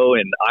go?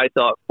 And I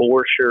thought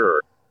for sure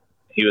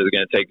he was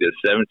going to take this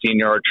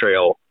 17-yard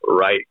trail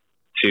right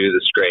to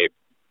the scrape,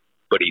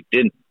 but he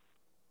didn't.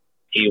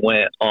 He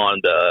went on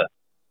the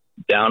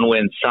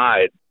downwind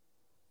side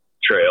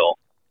trail,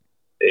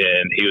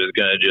 and he was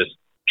going to just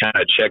kind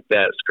of check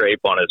that scrape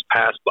on his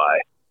pass by.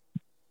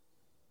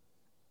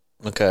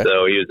 Okay.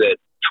 So he was at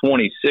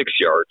 26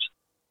 yards.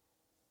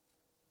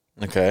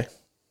 Okay.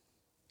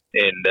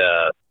 And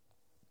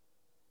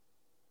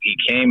he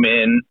came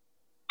in,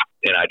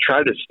 and I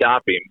tried to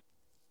stop him,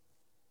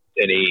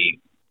 and he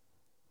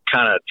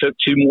kind of took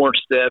two more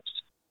steps.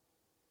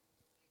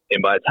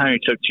 And by the time he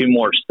took two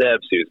more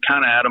steps, he was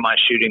kind of out of my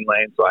shooting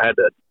lane, so I had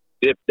to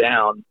dip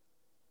down.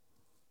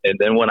 And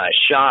then when I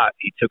shot,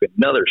 he took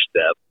another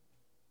step.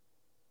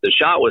 The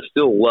shot was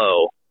still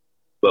low,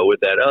 but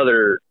with that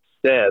other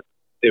step,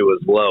 it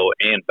was low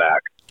and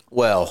back.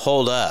 Well,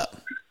 hold up.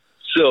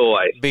 So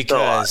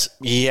because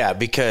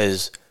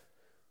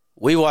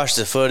we watched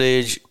the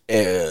footage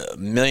a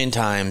million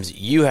times.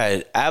 You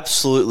had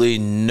absolutely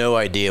no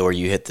idea where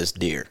you hit this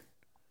deer.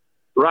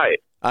 Right.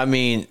 I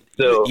mean,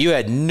 so you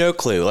had no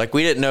clue. Like,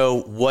 we didn't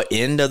know what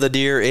end of the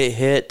deer it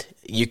hit.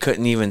 You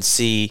couldn't even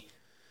see.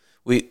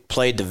 We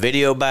played the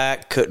video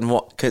back,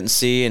 couldn't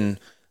see, and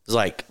it was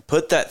like,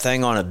 put that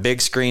thing on a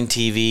big screen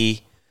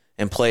TV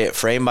and play it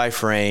frame by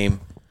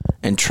frame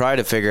and try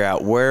to figure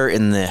out where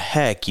in the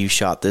heck you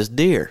shot this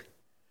deer.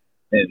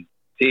 And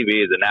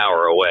TV is an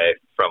hour away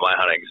from my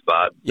hunting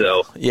spot.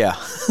 So yeah.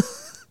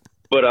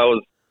 But I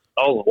was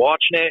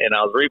watching it, and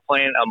I was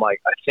replaying. I'm like,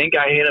 I think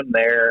I hit him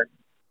there,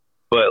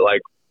 but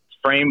like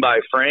frame by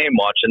frame,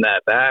 watching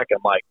that back,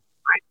 I'm like,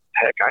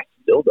 heck, I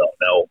still don't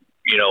know,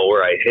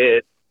 where I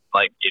hit.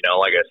 Like,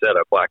 like I said,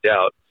 I blacked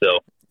out. So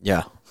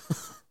yeah,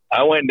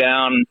 I went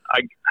down.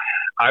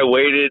 I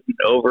waited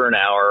over an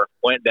hour,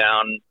 went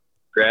down,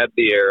 grabbed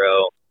the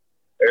arrow.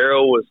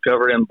 Arrow was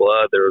covered in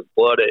blood. There was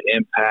blood at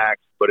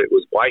impact, but it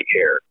was white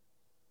hair.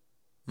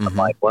 Mm-hmm. I'm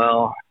like,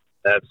 well,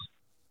 that's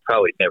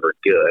probably never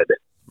good.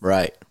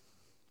 Right.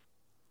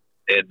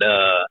 And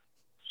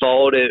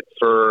followed it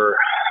for,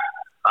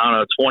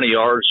 20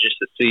 yards just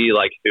to see,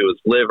 like, if it was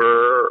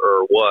liver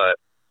or what.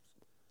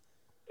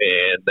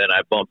 And then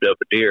I bumped up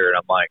a deer, and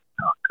I'm like,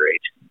 oh,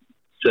 great.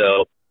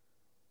 So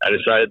I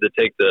decided to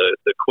take the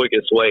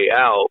quickest way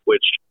out,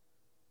 which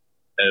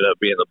ended up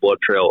being the blood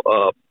trail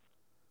up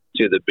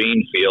to the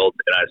bean field,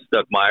 and I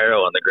stuck my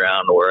arrow on the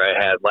ground where I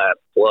had last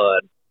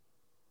blood.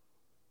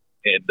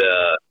 And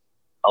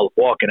I was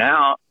walking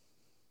out,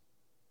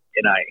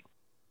 and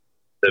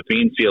the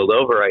bean field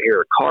over, I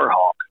hear a car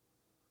honk.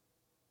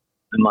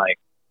 I'm like,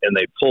 and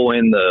they pull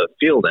in the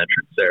field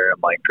entrance there. I'm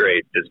like,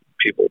 great, just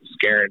people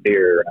scaring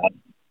deer around.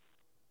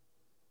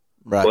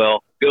 Right.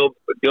 Well,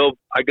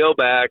 I go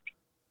back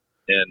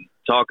and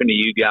talking to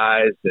you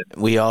guys, and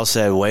we all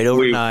said wait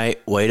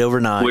overnight. We're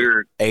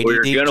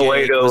gonna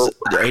wait over.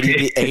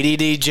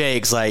 ADD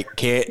Jake's like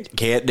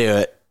can't do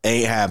it.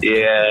 Ain't happening.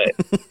 Yeah,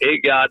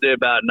 it got to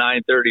about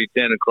 9:30,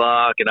 10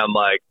 o'clock, and I'm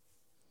like,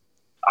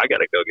 I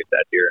gotta go get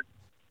that deer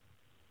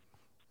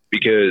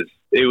because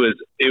it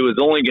was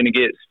only going to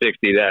get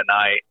 60 that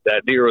night.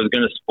 That deer was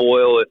going to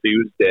spoil if he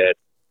was dead,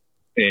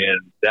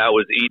 and that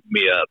was eating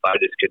me up. I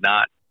just could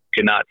not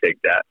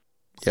take that.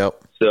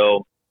 Yep.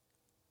 So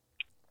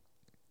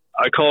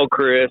I called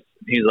Chris.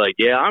 He's like,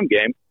 yeah, I'm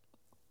game.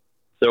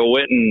 So I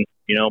went and,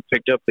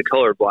 picked up the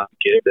colorblind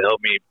kid to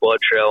help me blood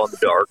trail in the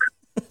dark.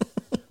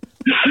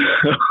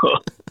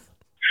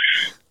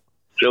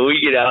 So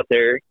we get out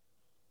there,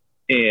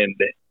 and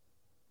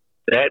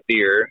that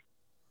deer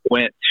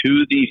went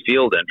to the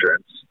field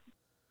entrance.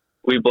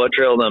 We blood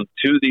trailed them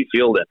to the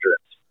field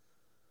entrance.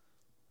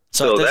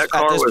 So at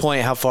this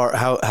point,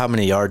 how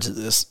many yards is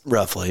this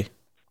roughly?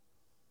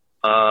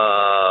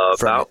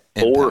 About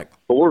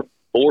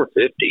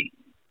 450.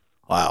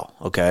 Wow.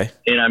 Okay.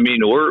 And I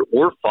mean,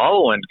 we're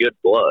following good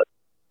blood.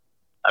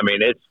 I mean,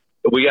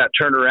 we got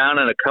turned around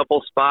in a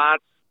couple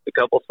spots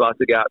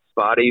that got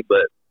spotty,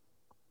 but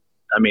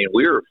I mean,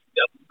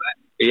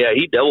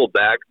 he doubled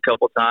back a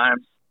couple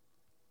times.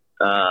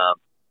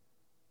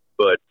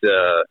 But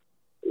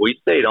we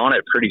stayed on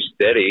it pretty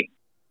steady.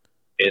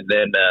 And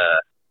then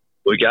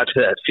we got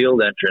to that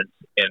field entrance,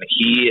 and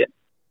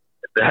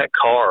that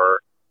car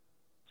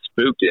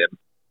spooked him.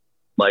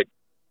 Like,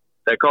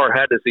 that car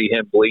had to see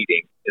him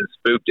bleeding and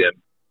spooked him.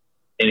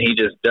 And he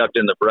just ducked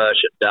in the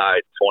brush and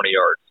died 20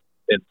 yards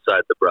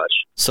inside the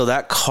brush. So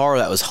that car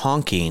that was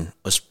honking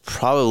was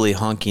probably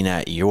honking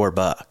at your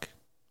buck.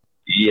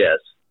 Yes,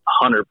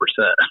 100%.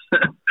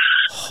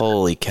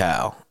 Holy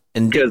cow.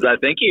 And because I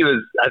think he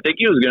was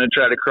going to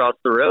try to cross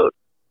the road.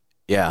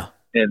 Yeah.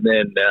 And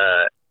then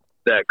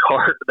that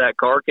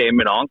car came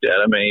and honked at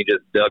him, and he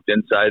just ducked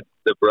inside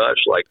the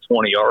brush like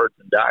 20 yards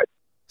and died.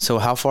 So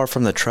how far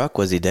from the truck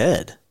was he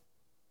dead?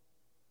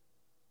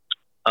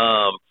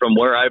 From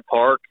where I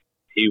park,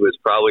 he was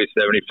probably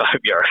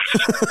 75 yards.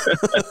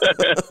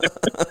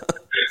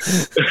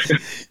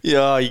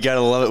 Yeah, you got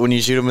to love it when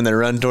you shoot him and they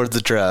run towards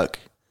the truck.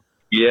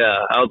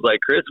 Yeah, I was like,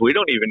 Chris, we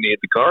don't even need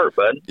the car,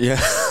 bud.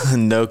 Yeah,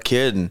 no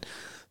kidding.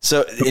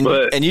 So,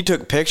 and you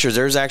took pictures.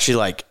 There's actually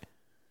like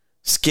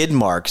skid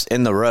marks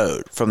in the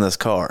road from this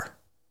car.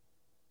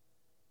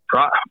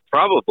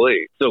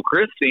 Probably. So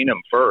Chris seen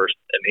him first,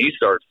 and he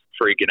starts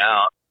freaking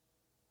out.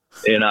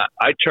 And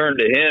I turned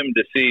to him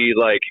to see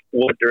like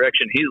what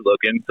direction he's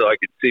looking, so I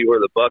could see where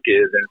the buck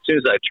is. And as soon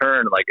as I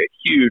turned, like a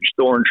huge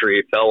thorn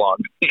tree fell on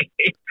me.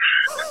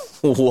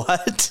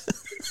 What?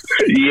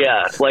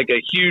 Yeah, like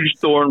a huge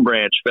thorn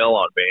branch fell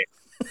on me.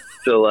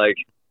 So like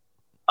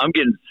I'm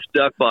getting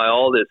stuck by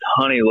all this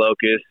honey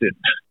locust and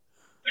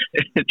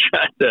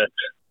trying to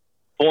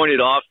point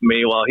it off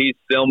me while he's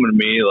filming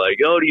me. Like,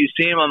 oh, do you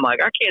see him? I'm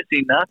like, I can't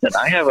see nothing.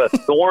 I have a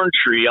thorn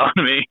tree on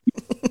me.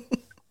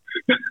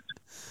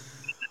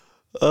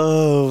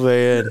 Oh,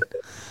 man.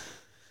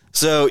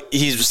 So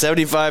he's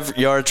 75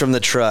 yards from the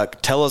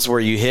truck. Tell us where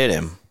you hit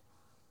him.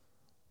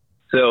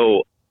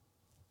 So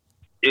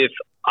if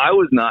I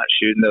was not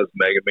shooting those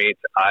mega meats,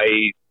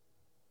 I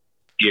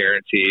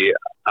guarantee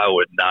I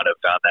would not have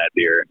found that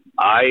deer.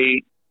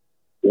 I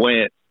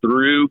went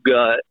through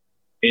gut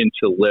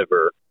into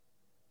liver,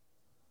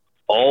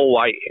 all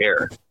white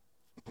hair.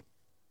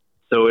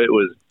 So it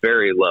was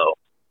very low.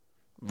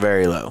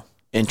 Very low.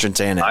 Entrance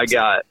and exit.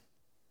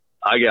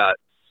 I got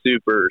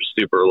super,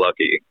 super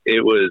lucky.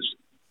 It was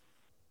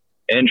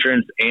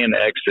entrance and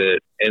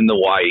exit in the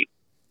white,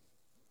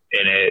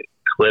 and it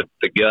clipped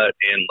the gut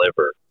and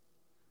liver.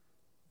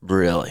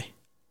 Really?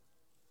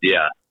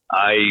 Yeah.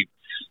 I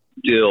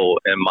still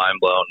am mind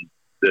blown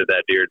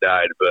that deer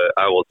died, but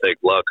I will take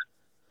luck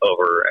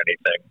over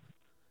anything.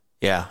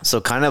 Yeah. So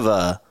kind of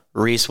a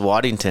Reese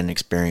Waddington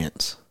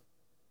experience.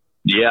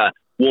 Yeah.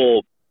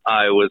 Well,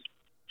 I was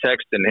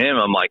texting him.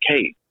 I'm like,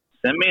 hey,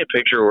 send me a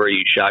picture where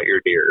you shot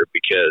your deer,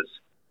 because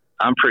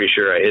I'm pretty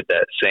sure I hit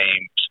that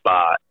same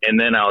spot. And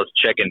then I was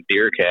checking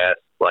DeerCast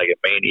like a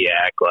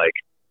maniac, like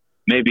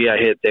maybe I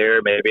hit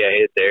there, maybe I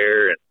hit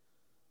there. And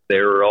they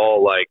were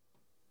all like,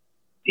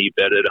 he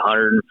bedded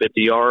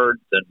 150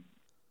 yards and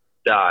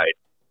died.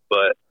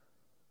 But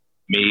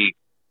me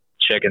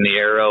checking the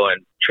arrow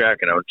and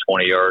tracking him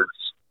 20 yards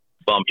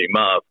bumped him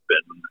up,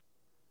 and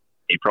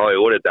he probably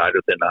would have died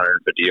within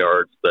 150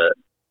 yards. But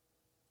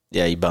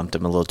yeah, you bumped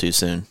him a little too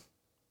soon.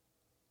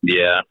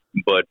 Yeah,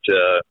 but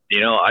I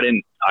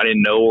didn't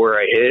know where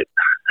I hit.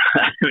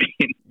 I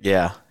mean,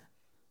 yeah,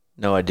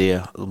 no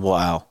idea.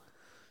 Wow.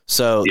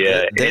 So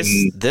yeah,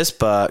 this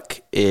buck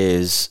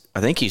is,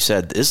 I think you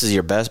said this is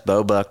your best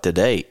bow buck to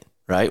date,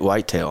 right?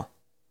 Whitetail.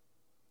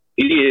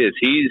 He is.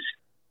 He's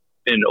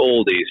an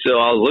oldie. So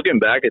I was looking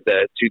back at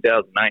that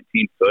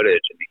 2019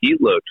 footage, and he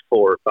looked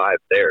 4 or 5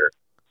 there.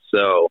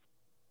 So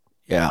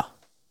yeah,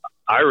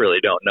 I really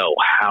don't know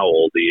how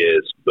old he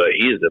is, but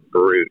he is a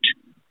brute.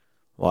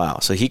 Wow.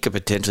 So he could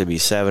potentially be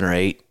 7 or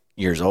 8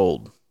 years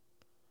old.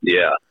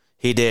 Yeah.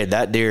 He did.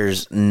 That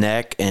deer's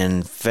neck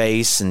and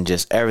face and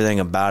just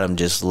everything about him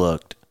just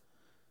looked,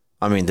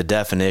 I mean, the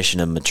definition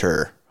of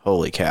mature.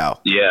 Holy cow.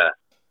 Yeah.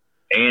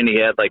 And he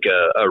had like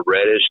a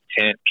reddish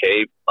tint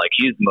cape. Like,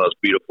 he's the most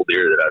beautiful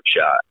deer that I've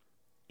shot.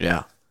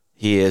 Yeah.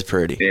 He is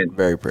pretty. And,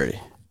 very pretty.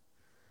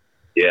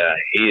 Yeah.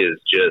 He is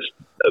just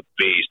a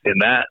beast.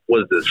 And that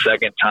was the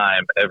second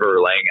time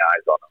ever laying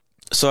eyes on him.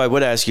 So I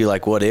would ask you,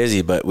 like, what is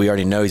he? But we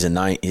already know he's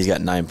he's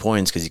got 9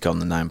 points because you call him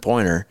the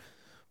 9-pointer.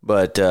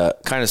 But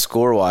kind of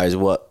score-wise,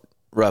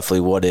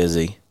 roughly what is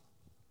he?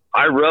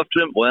 I roughed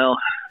him. Well,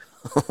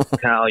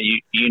 Kyle,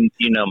 you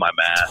know my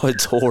math.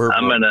 It's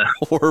horrible.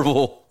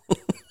 Horrible.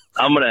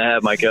 I'm gonna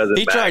have my cousin.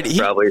 He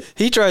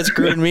tried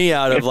screwing me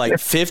out of like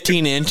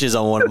 15 inches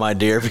on one of my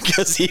deer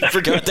because he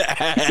forgot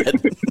to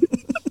add.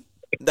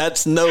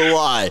 That's no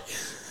lie.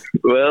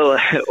 Well,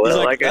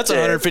 like that's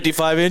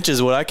 155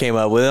 inches. What I came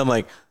up with. I'm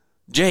like,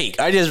 Jake,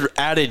 I just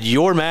added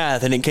your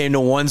math and it came to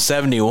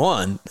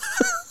 171.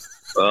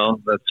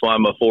 Well, that's why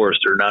I'm a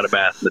forester, not a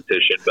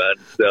mathematician, bud.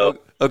 So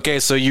okay,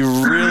 so you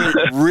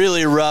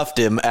really roughed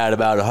him at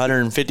about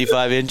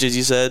 155 inches,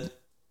 you said?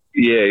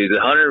 Yeah, he's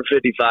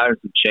 155 and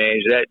some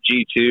change. That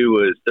G2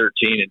 was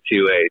 13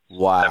 2/8.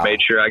 Wow. I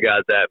made sure I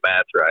got that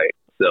math right.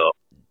 So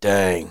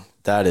dang,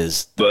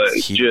 that's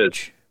huge.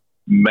 Just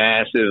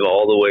massive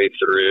all the way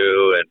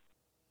through,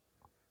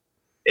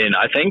 and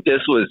I think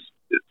this was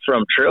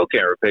from trail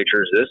camera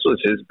pictures. This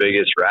was his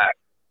biggest rack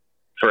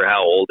for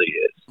how old he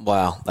is.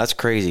 Wow, that's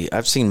crazy.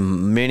 I've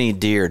seen many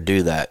deer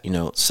do that,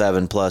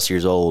 7+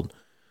 years old,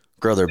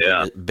 grow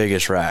their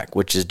biggest rack,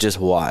 which is just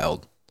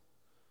wild.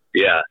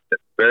 Yeah,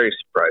 very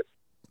surprising.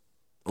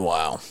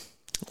 Wow.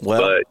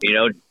 Well, but,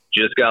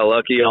 just got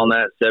lucky on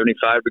that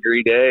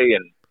 75-degree day,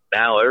 and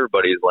now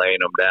everybody's laying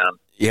them down.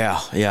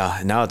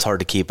 Yeah. Now it's hard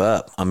to keep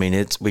up. I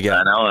mean, we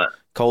got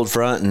cold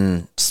front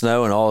and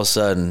snow, and all of a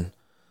sudden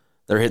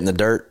they're hitting the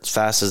dirt as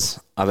fast as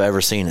I've ever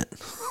seen it.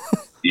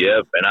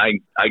 Yep, and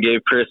I gave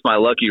Chris my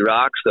lucky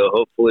rock, so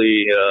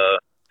hopefully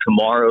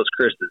tomorrow's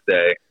Chris's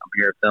day. I'm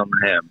here filming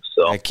him.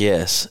 So heck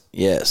yes.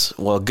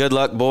 Well, good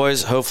luck,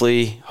 boys.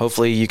 Hopefully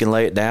you can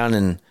lay it down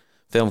and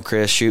film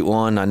Chris shoot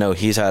one. I know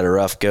he's had a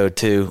rough go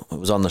too. It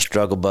was on the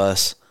struggle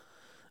bus,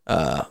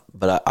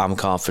 but I'm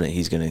confident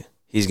he's gonna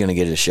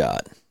get a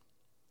shot.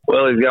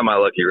 Well, he's got my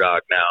lucky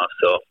rock now,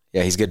 so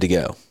yeah, he's good to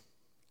go.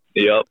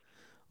 Yep,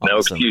 no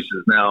awesome.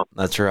 excuses now.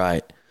 That's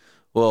right.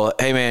 Well,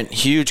 hey, man,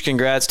 huge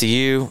congrats to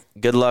you.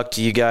 Good luck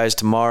to you guys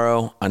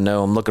tomorrow. I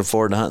know I'm looking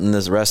forward to hunting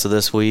the rest of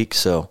this week,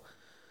 so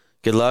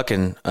good luck,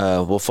 and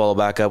we'll follow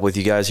back up with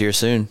you guys here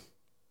soon.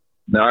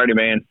 All righty,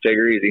 man. Take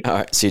her easy. All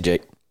right. See you,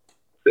 Jake.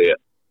 See ya.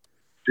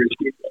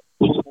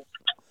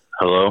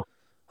 Hello?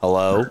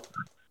 Hello?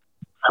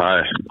 Hi.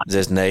 Is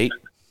this Nate?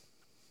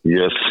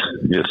 Yes,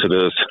 it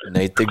is.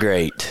 Nate the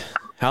Great.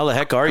 How the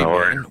heck are you,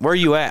 man? Where are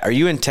you at? Are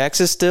you in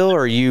Texas still, or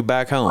are you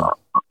back home?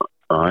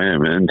 I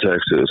am in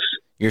Texas.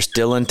 You're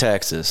still in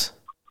Texas?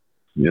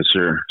 Yes,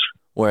 sir.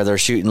 Where they're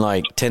shooting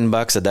like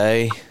 $10 a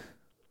day?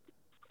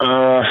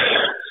 Yeah,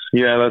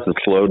 that's a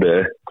slow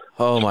day.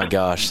 Oh my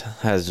gosh,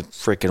 that's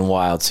freaking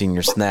wild seeing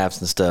your snaps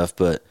and stuff.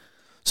 But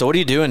so, what are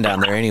you doing down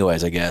there,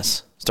 anyways? I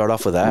guess start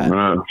off with that.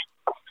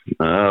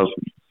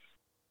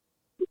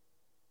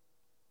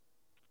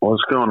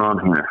 What's going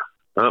on here?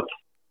 Oh,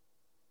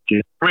 can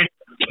you hear me?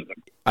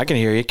 I can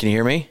hear you. Can you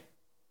hear me?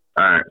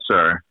 All right,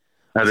 sorry.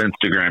 I had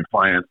Instagram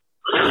playing.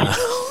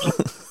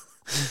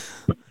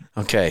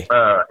 Okay.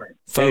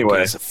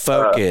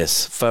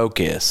 Focus.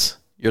 Focus.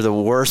 You're the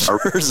worst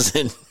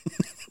person.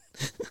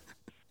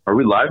 Are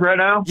we live right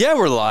now? Yeah,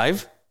 we're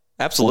live.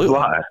 Absolutely.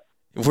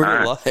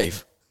 We're live.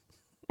 live.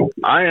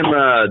 I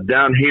am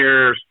down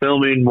here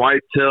filming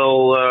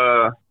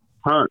whitetail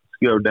hunts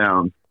go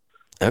down.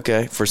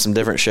 Okay, for some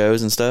different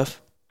shows and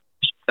stuff?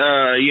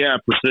 Yeah,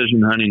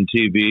 Precision Hunting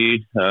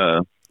TV.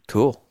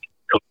 Cool.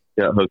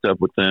 Got hooked up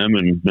with them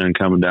and been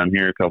coming down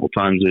here a couple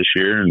times this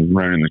year and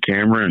running the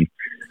camera and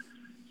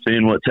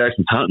seeing what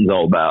Texas hunting's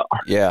all about.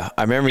 Yeah,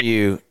 I remember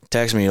you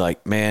texting me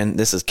like, man,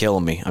 this is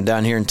killing me. I'm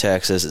down here in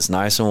Texas. It's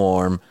nice and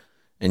warm,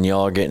 and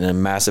y'all are getting a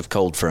massive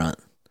cold front.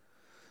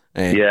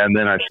 And yeah, and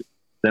then I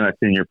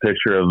seen your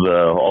picture of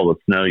all the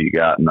snow you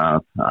got, and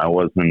I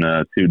wasn't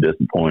too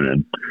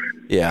disappointed.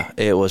 Yeah,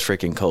 it was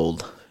freaking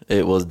cold.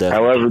 It was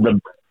definitely. However,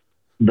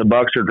 the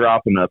bucks are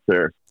dropping up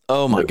there.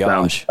 Oh my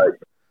gosh.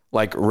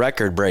 Like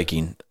record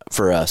breaking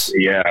for us.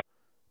 Yeah,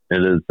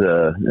 it has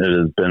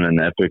been an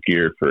epic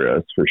year for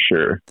us for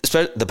sure.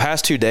 The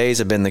past 2 days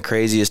have been the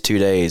craziest 2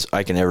 days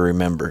I can ever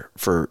remember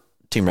for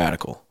Team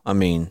Radical. I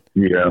mean,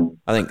 yeah,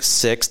 I think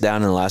 6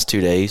 down in the last 2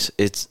 days.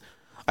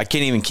 I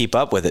can't even keep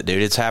up with it,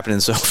 dude. It's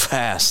happening so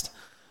fast.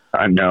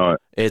 I know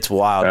it. It's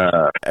wild.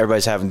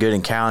 Everybody's having good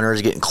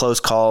encounters, getting close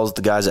calls.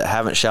 The guys that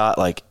haven't shot,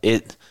 like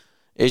it's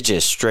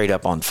just straight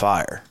up on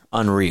fire.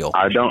 Unreal.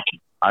 I don't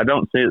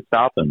see it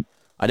stopping.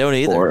 I don't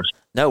either.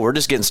 No, we're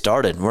just getting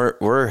started.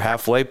 We're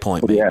halfway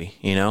point, maybe, Okay.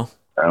 you know?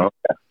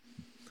 Okay.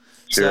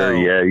 Sure, So,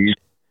 yeah.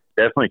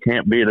 definitely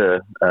can't beat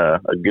a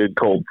good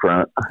cold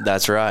front.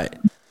 That's right.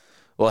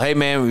 Well, hey,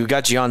 man, we've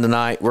got you on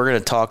tonight. We're going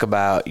to talk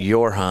about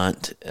your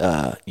hunt.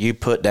 You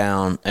put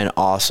down an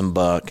awesome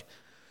buck.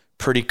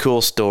 Pretty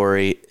cool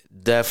story.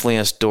 Definitely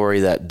a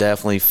story that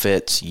definitely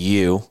fits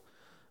you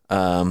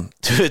to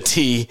a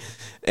T,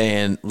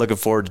 and looking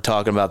forward to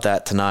talking about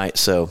that tonight.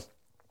 So,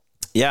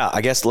 yeah,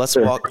 I guess let's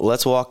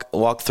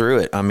walk through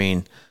it. I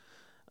mean,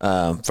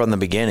 from the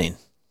beginning.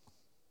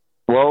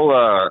 Well,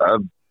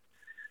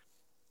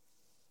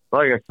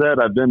 like I said,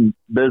 I've been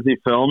busy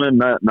filming,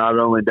 not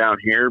only down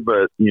here,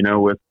 but,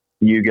 with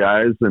you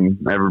guys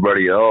and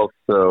everybody else.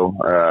 So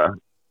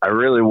I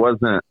really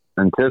wasn't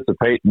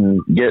anticipating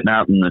getting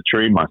out in the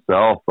tree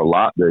myself a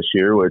lot this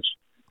year, which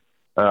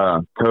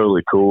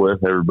totally cool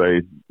with.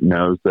 Everybody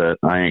knows that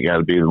I ain't got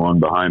to be the one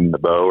behind the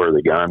bow or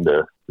the gun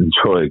to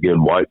enjoy a good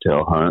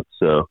whitetail hunt.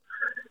 So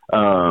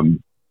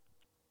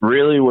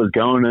really was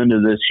going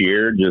into this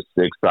year just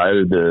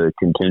excited to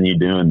continue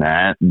doing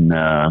that, and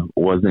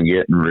wasn't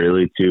getting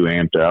really too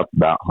amped up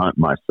about hunting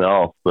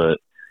myself, but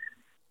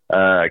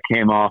I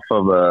came off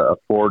of a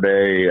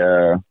 4-day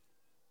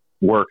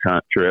work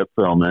hunt trip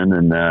filming,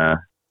 and I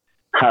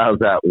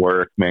was at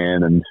work,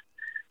 man, and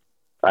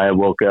I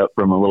woke up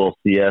from a little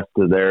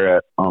siesta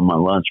there on my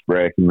lunch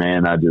break, and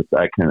man, I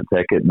couldn't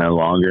take it no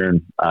longer,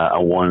 and I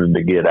wanted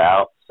to get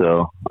out,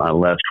 so I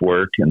left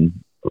work and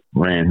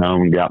ran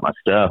home and got my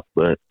stuff.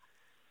 But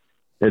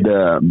it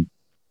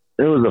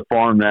was a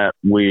farm that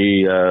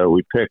we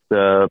picked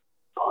up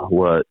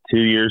 2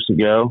 years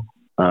ago.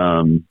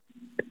 Didn't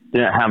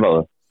have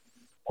a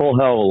whole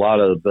hell of a lot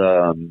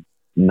of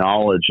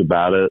knowledge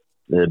about it.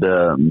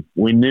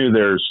 We knew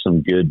there's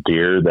some good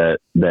deer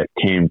that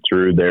came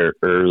through there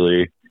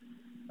early.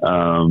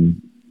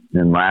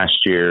 And last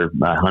year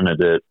I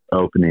hunted it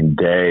opening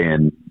day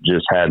and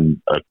just had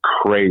a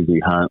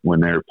crazy hunt when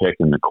they were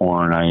picking the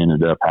corn. I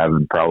ended up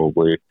having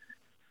probably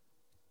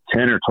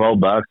 10 or 12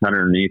 bucks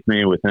underneath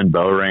me within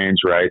bow range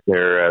right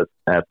there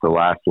at the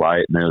last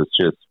light. And it was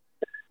just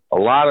a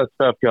lot of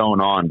stuff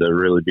going on to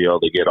really be able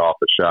to get off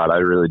a shot. I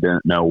really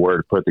didn't know where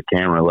to put the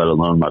camera, let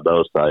alone my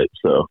bow sight.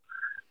 So,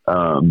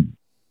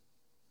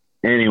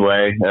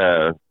 anyway,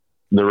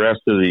 the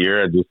rest of the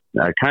year,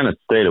 I kind of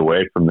stayed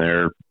away from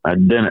there. I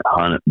didn't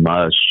hunt it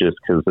much just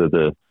because of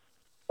the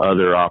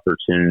other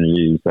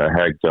opportunities I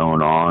had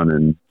going on,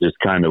 and just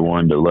kind of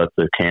wanted to let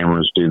the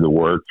cameras do the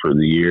work for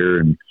the year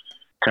and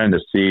kind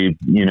of see,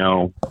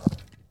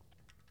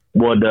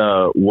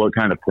 what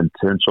kind of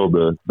potential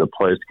the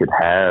place could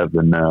have.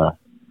 And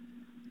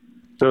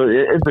so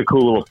it's a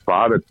cool little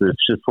spot. It's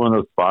just one of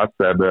those spots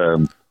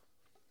that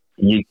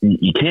you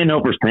can't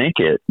overthink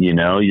it.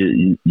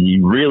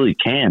 You really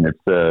can.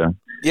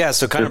 It's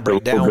so kind of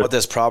break down what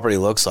this property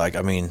looks like.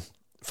 I mean,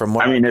 from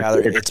what I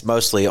gather, it's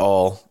mostly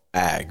all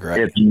ag,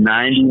 right? It's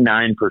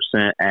 99%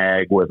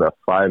 ag with a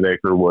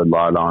 5-acre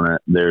woodlot on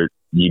it.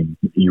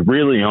 You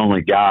really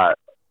only got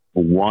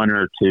 1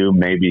 or 2,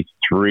 maybe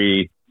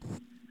 3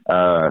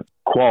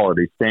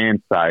 quality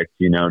stand sites,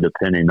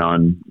 depending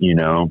on,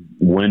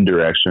 wind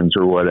directions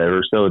or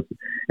whatever. So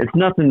it's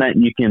nothing that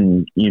you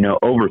can,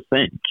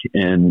 overthink,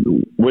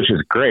 and which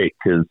is great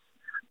because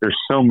there's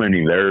so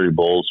many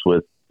variables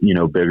with,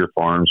 bigger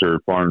farms or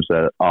farms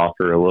that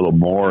offer a little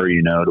more,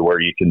 to where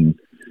you can,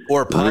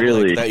 or public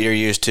really, that you're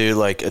used to,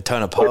 like a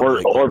ton of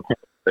public. Or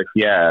public,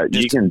 yeah,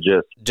 you can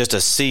just a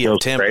sea of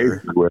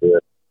timber. With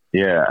it.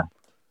 Yeah.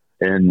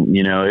 And,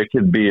 it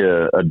could be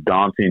a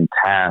daunting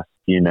task,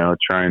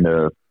 trying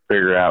to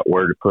figure out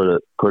where to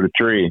put a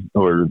tree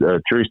or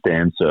a tree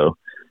stand. So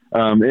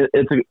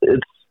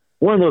it's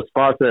one of those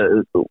spots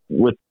that,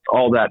 with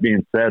all that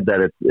being said,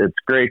 that it's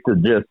great to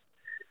just,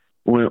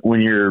 when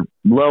you're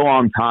low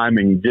on time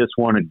and you just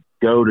want to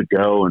go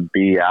and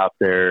be out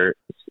there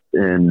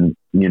and,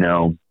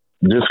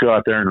 just go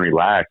out there and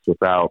relax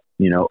without,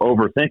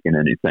 overthinking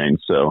anything.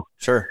 So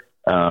sure.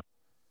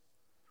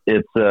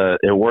 It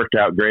worked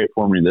out great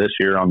for me this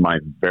year on my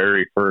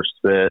very first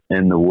fit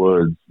in the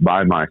woods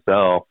by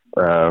myself,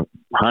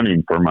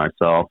 hunting for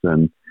myself.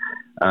 And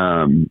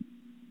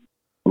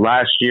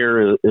last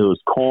year it was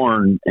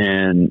corn,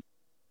 and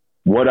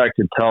what I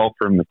could tell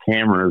from the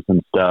cameras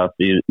and stuff,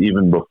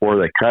 even before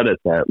they cut it,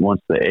 that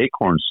once the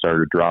acorns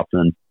started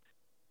dropping,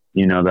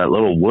 that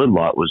little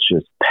woodlot was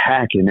just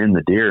packing in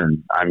the deer.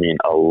 And I mean,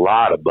 a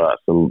lot of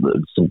bucks,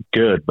 some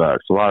good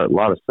bucks, a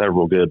lot of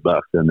several good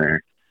bucks in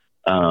there.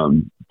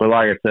 But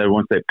like I said,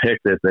 once they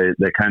picked it,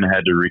 they kind of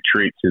had to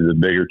retreat to the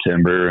bigger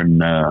timber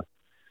and,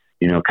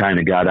 kind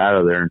of got out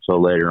of there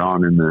until later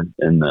on in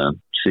the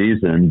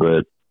season.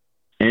 But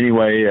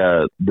anyway,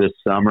 this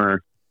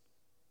summer,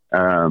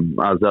 I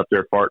was up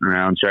there farting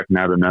around, checking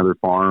out another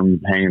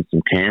farm, hanging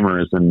some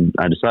cameras, and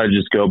I decided to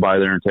just go by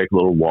there and take a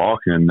little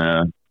walk. And,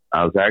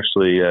 I was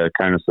actually,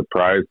 kind of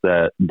surprised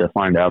to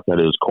find out that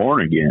it was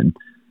corn again.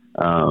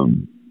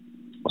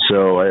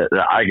 So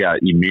I got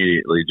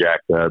immediately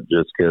jacked up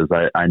just because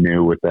I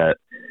knew with that,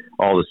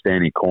 all the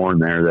standing corn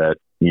there, that,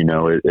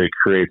 it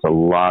creates a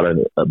lot of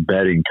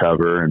bedding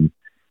cover. And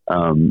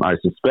I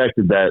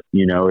suspected that,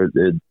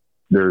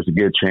 there's a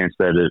good chance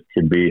that it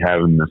could be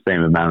having the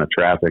same amount of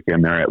traffic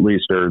in there, at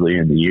least early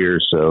in the year.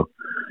 So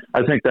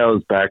I think that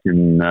was back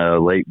in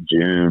late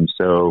June.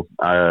 So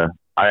I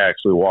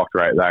actually walked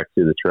right back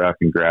to the truck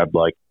and grabbed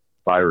like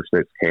 5 or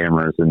 6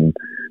 cameras and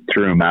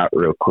threw them out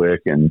real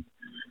quick and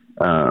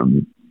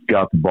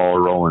got the ball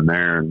rolling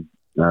there. And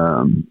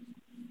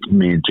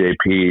me and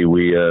JP,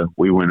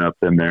 we went up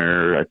in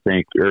there, I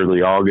think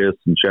early August,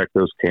 and checked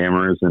those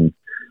cameras and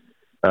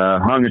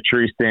hung a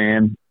tree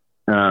stand.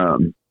 But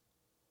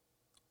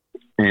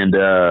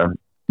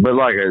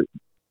like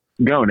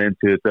going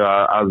into it though,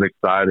 I was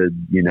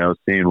excited, you know,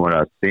 seeing what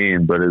I was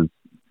seeing, but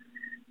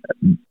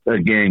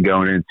again,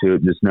 going into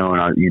it, just knowing,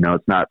 you know,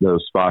 it's not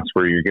those spots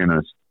where you're going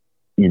to,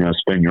 you know,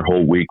 spend your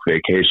whole week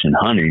vacation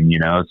hunting, you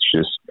know,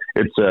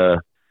 it's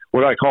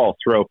what I call a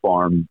throw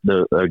farm.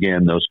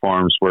 Again, those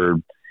farms where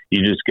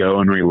you just go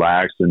and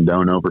relax and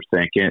don't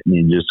overthink it. And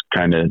you just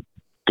kind of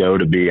go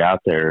to be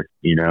out there,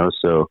 you know?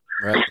 So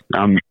right.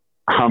 I'm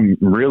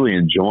really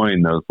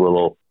enjoying those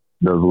little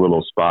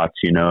spots,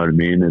 you know what I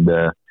mean? And,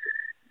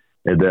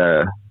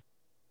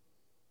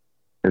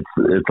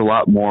 it's a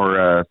lot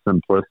more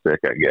simplistic,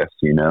 I guess,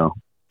 you know.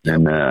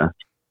 And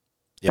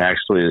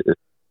actually,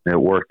 it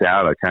worked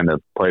out. I kind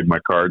of played my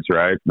cards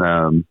right.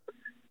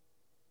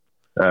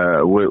 With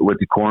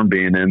the corn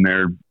being in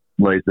there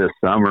late this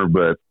summer,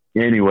 but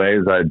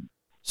anyways,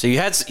 so you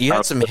had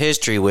some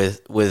history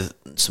with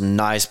some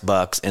nice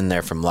bucks in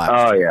there from last.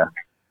 Oh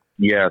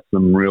yeah,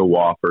 some real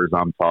whoppers.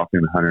 I'm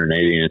talking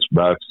 180-inch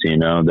bucks, you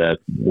know, that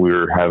we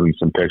were having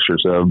some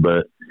pictures of,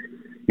 but.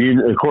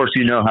 Of course,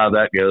 you know how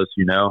that goes,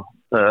 you know,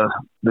 the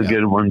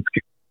good ones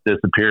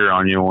disappear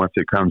on you once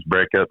it comes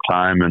breakup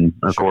time. And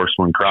of course,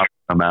 when crops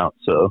come out.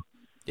 So,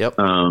 yep.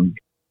 But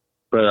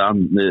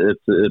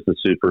it's a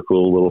super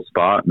cool little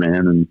spot,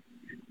 man. And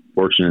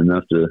fortunate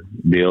enough to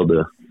be able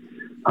to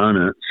hunt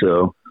it.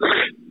 So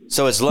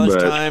it's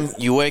lunchtime.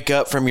 You wake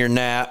up from your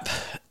nap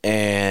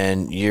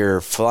and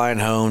you're flying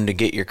home to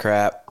get your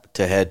crap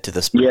to head to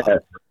the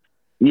spot.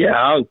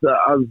 Yeah.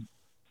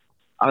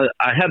 I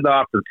had the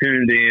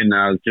opportunity and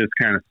I was just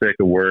kind of sick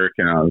of work,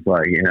 and I was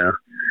like, you know,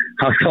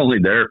 I was only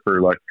there for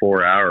like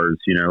 4 hours,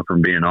 you know,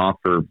 from being off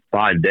for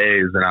 5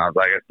 days. And I was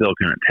like, I still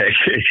couldn't take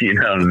it. You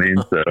know what I mean?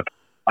 So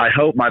I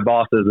hope my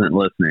boss isn't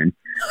listening.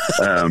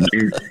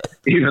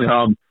 Even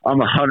though I'm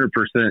 100%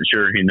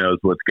 sure he knows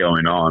what's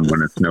going on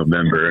when it's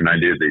November and I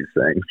do these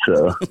things.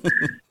 So,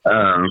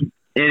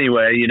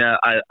 anyway, you know,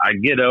 I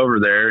get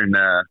over there and,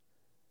 of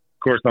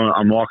course,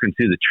 I'm walking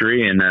to the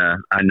tree and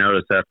I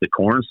notice that the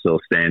corn's still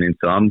standing,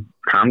 so I'm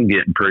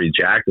getting pretty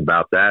jacked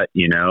about that,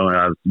 you know. And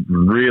I was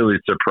really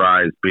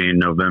surprised, being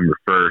November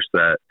 1st,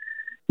 that,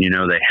 you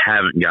know, they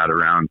haven't got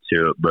around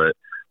to it. But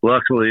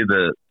luckily,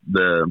 the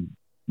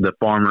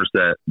farmers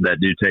that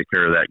do take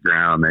care of that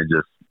ground,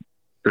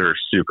 they're a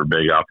super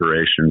big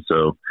operation.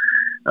 So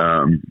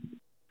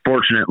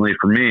fortunately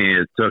for me,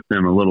 it took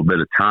them a little bit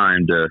of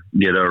time to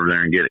get over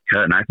there and get it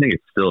cut. And I think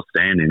it's still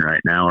standing right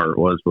now, or it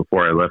was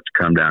before I left to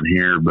come down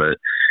here. But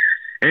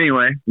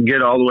anyway,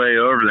 get all the way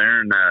over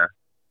there and I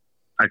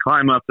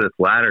climb up this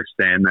ladder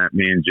stand that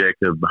me and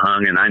Jacob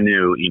hung, and I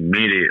knew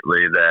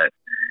immediately that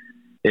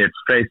it's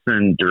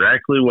facing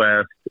directly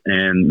west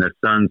and the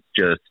sun's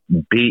just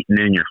beating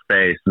in your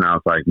face. And I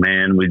was like,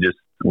 man, we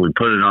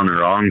put it on the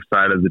wrong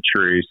side of the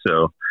tree.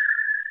 So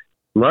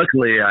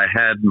luckily, I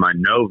had my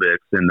Novix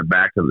in the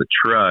back of the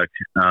truck.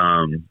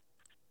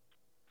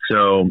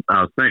 So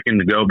I was thinking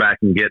to go back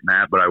and get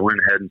that, but I went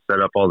ahead and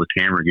set up all the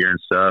camera gear and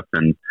stuff.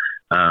 And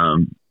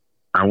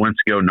I went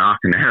to go knock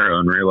an arrow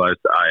and realized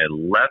I had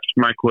left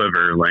my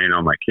quiver laying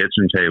on my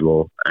kitchen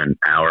table an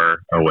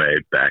hour away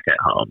back at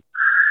home.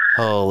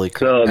 Holy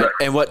crap. So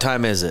and what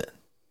time is it?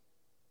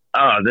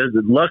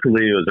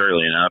 Luckily, it was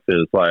early enough. It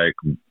was like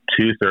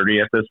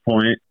 2:30 at this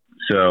point.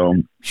 So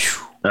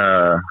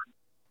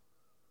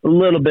a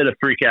little bit of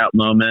freak out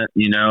moment,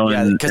 you know.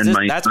 Yeah, because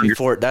that's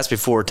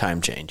before time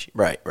change.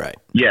 Right.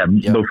 Yeah,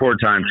 yep. Before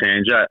time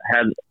change. I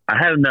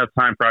had enough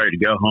time probably to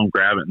go home,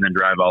 grab it, and then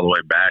drive all the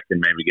way back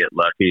and maybe get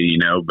lucky, you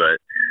know. But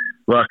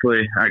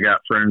luckily, I got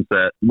friends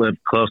that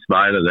lived close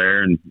by to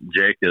there, and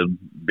Jacob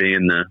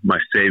being my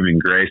saving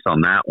grace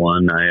on that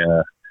one,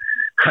 I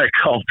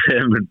called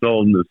him and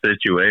told him the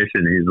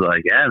situation. He's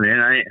like, "Yeah, man,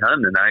 I ain't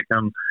hunting tonight.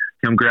 Come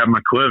grab my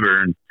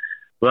quiver." And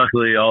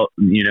luckily,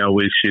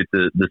 we shoot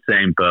the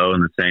same bow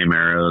and the same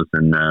arrows,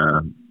 and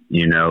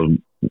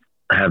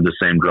have the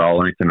same draw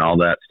length and all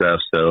that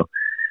stuff. So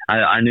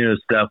I knew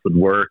his stuff would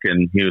work,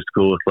 and he was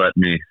cool with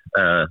letting me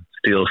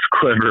steal his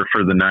quiver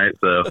for the night.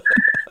 So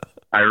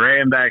I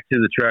ran back to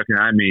the truck, and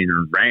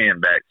ran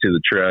back to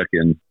the truck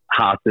and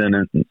hopped in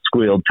it and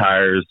squealed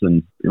tires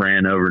and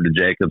ran over to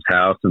Jacob's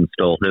house and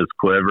stole his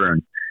quiver,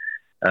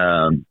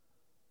 and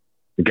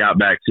got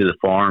back to the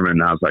farm.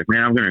 And I was like,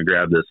 man, I'm going to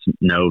grab this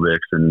Novix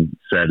and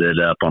set it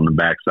up on the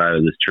backside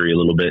of this tree a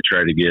little bit,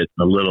 try to get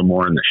a little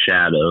more in the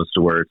shadows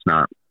to where it's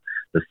not,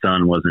 the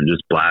sun wasn't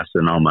just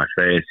blasting on my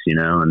face, you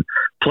know. And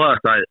plus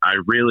I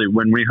really,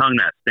 when we hung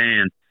that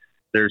stand,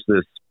 there's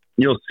this,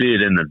 you'll see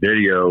it in the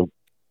video,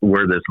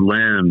 where this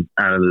limb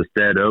out of this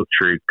dead oak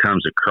tree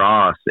comes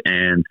across,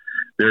 and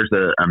there's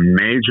a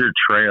major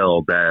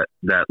trail that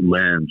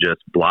limb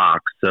just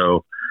blocks.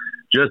 So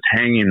just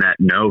hanging that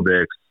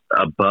Novix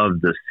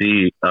above the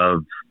seat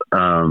of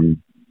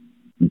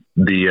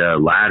the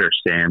ladder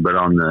stand, but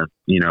on the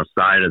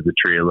side of the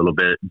tree a little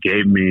bit,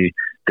 gave me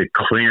the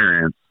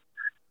clearance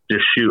to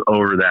shoot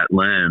over that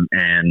limb.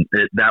 And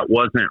that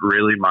wasn't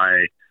really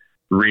my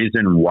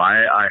reason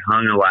why I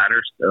hung a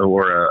ladder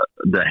or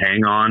the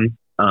hang on.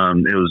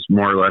 It was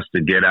more or less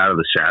to get out of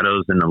the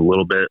shadows and a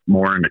little bit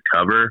more into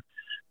cover.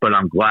 But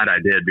I'm glad I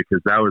did,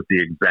 because that was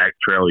the exact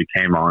trail he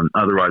came on.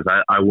 Otherwise,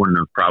 I wouldn't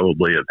have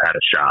probably have had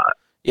a shot.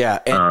 Yeah,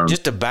 and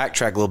just to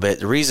backtrack a little bit,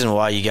 the reason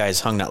why you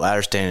guys hung that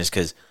ladder stand is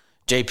because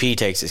JP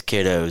takes his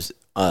kiddos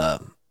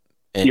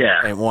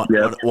and want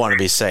to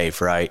be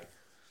safe, right?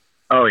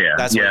 Oh yeah,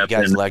 that's why you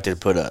guys elected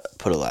to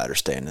put a ladder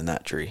stand in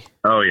that tree.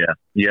 Oh yeah,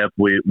 yep.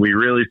 We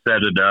really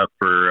set it up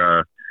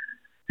for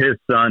his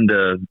son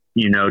to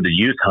to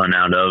youth hunt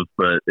out of,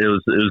 but it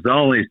was the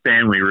only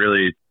stand we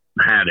really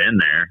had in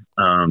there,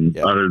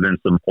 other than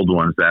some old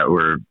ones that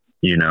were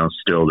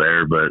still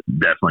there, but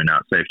definitely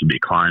not safe to be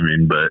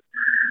climbing. But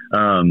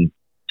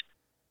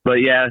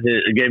yeah,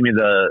 it gave me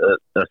the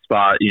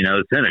spot.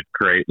 It's in a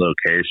great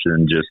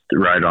location, just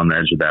right on the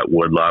edge of that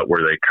woodlot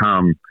where they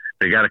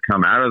got to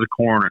come out of the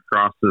corn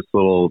across this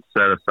little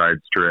set aside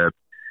strip.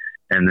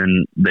 And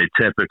then they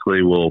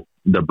typically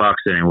the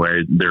bucks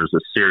anyway, there's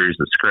a series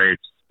of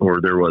scrapes,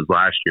 or there was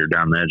last year,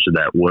 down the edge of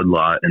that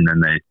woodlot. And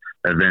then they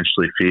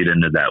eventually feed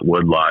into that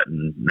woodlot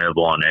and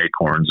nibble on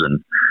acorns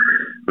and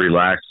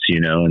relax,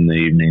 in the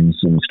evenings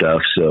and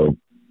stuff. So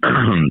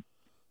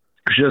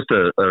it's just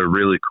a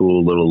really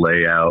cool little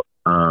layout.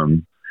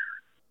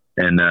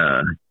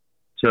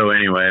 So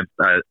anyway,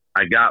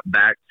 I got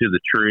back to the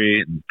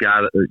tree,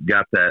 got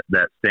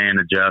that stand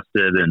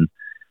adjusted, and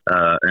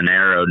an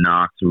arrow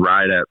knocked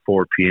right at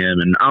 4 p.m.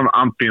 And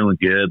I'm feeling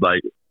good.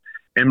 Like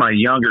in my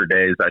younger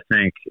days, I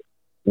think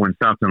when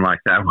something like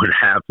that would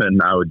happen,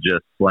 I would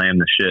just slam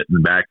the shit in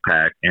the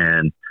backpack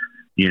and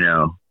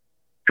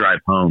drive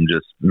home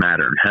just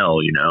matter in hell,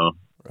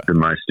 to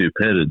my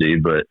stupidity.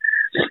 But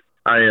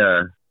I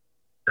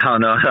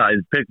don't know. I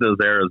picked those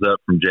arrows up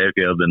from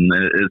Jacob, and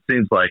it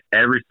seems like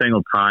every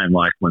single time,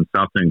 like when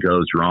something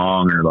goes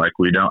wrong or like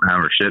we don't have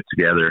our shit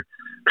together,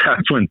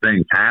 that's when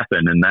things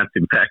happen. And that's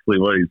exactly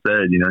what he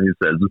said. He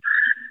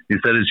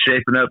said it's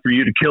shaping up for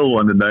you to kill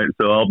one tonight,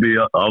 so I'll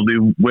be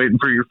waiting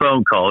for your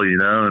phone call.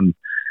 And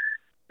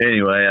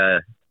anyway, I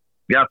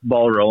got the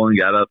ball rolling,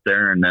 got up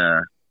there, and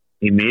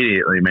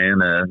immediately,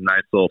 man, a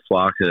nice little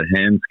flock of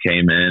hens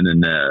came in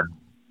and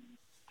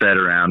fed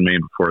around me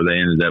before they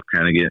ended up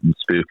kind of getting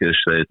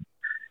spookish.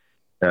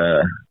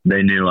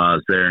 They knew I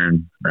was there,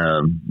 and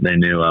they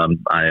knew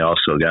I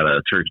also got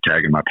a turkey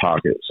tag in my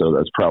pocket, so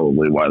that's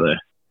probably why they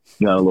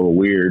got a little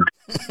weird.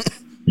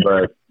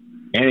 But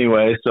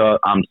anyway, so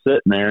I'm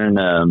sitting there,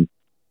 and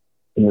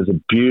it was a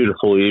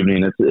beautiful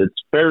evening.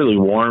 It's fairly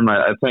warm.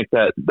 I think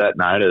that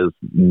night is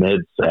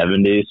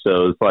mid-70s,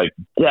 so it's like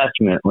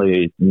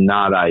definitely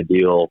not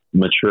ideal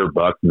mature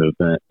buck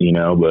movement,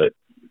 but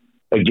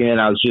again,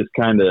 I was just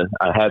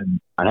I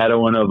had a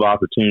window of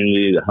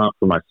opportunity to hunt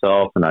for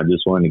myself, and I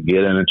just wanted to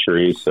get in a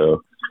tree.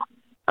 So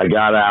I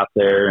got out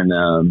there, and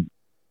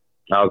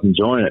I was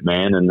enjoying it,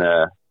 man. And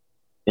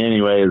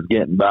anyway, it was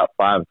getting about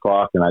 5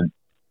 o'clock, and I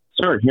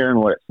started hearing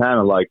what it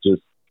sounded like,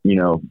 just,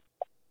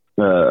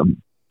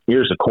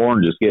 ears of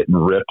corn just getting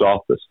ripped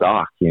off the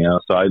stalk,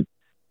 So I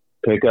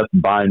pick up the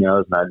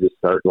binos, and I just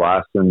start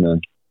blasting the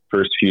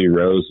first few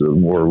rows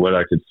or what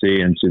I could see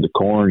into the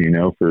corn,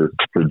 for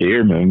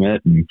deer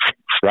movement. And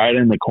right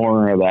in the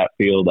corner of that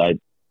field,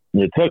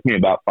 it took me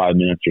about 5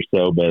 minutes or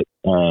so, but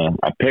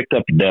I picked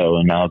up a doe,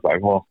 and I was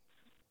like, well,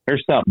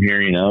 there's something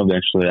here,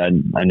 Eventually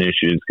I knew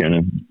she was going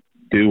to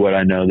do what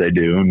I know they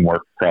do and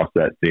work across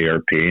that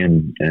CRP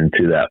and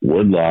to that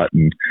woodlot.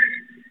 And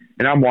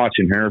I'm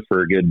watching her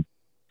for a good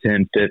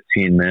 10,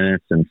 15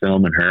 minutes and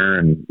filming her,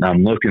 and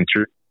I'm looking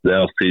through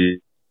the LCD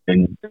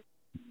and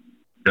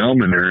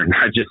filming her, and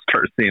I just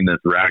start seeing this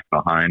rack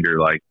behind her,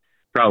 like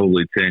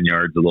probably 10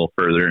 yards a little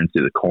further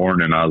into the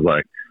corn. And I was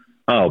like,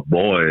 oh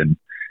boy. And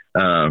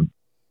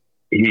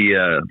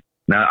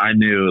now I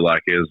knew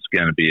like it was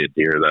going to be a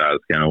deer that I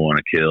was going to want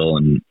to kill.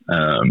 And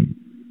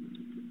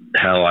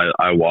hell,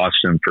 I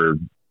watched him for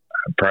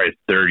probably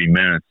 30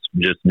 minutes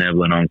just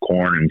nibbling on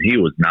corn, and he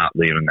was not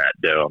leaving that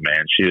doe,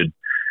 man. She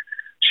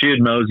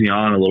would mosey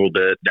on a little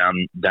bit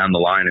down the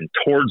line and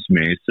towards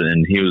me,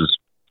 and he was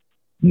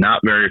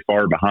not very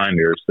far behind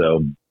her.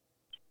 So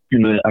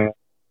I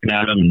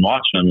at him and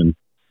watched him, and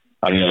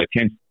I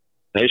came to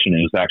the station.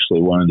 It was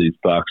actually one of these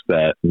bucks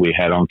that we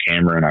had on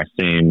camera, and I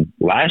seen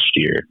last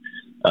year.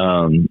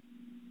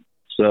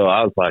 So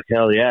I was like,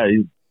 hell yeah.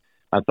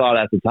 I thought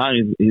at the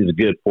time he's a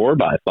good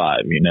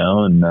 4x5,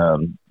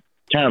 and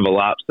kind of a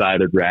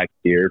lopsided rack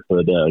deer,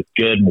 but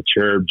good,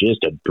 mature,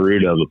 just a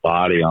brute of a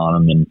body on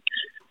him. And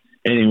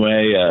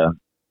anyway,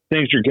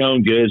 things are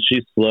going good.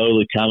 She's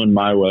slowly coming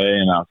my way,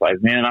 and I was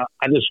like, man,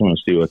 I just want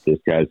to see what this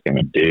guy's going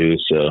to do.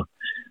 So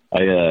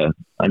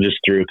I just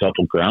threw a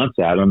couple grunts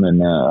at him,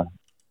 and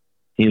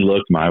he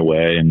looked my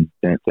way and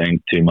didn't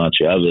think too much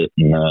of it.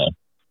 And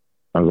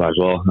I was like,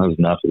 well, that was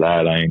enough of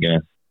that. I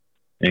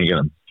ain't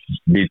gonna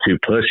be too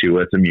pushy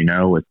with him,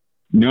 with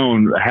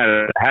knowing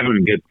having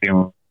a good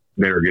feeling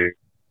they were good.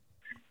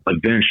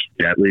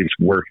 Eventually, at least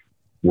work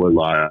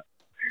woodlot.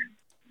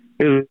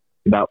 It was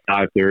about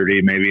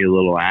 5:30, maybe a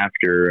little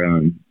after.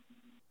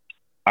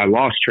 I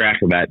lost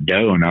track of that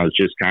doe, and I was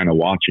just kind of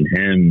watching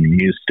him.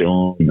 He was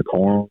still in the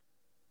corn.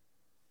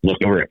 Look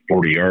over at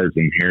 40 yards,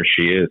 and here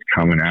she is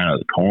coming out of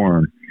the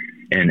corn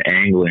and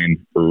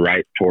angling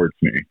right towards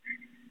me.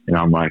 And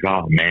I'm like,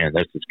 oh man,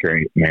 this is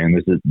great, man.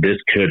 This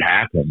could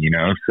happen,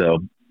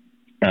 So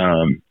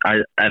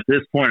at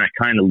this point,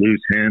 I kind of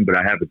lose him, but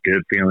I have a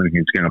good feeling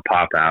he's going to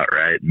pop out,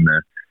 right? And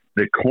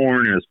the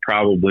corn is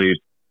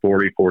probably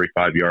 40,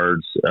 45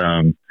 yards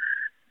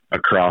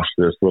across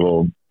this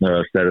little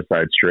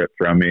set-aside strip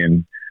from me.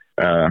 And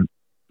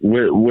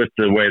with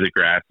the way the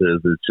grass is,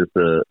 it's just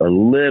a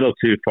little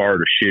too far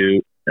to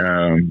shoot.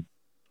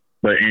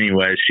 But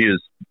anyway, she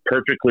was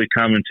perfectly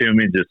coming to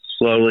me, just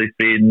slowly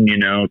feeding,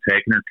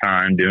 taking her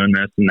time, doing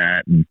this and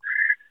that. And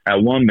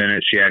at 1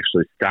 minute, she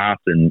actually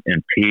stopped and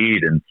peed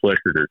and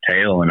flickered her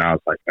tail. And I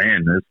was like,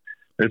 man,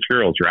 this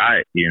girl's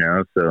right,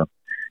 So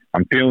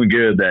I'm feeling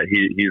good that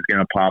he's going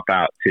to pop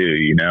out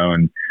too,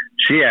 And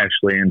she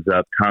actually ends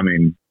up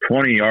coming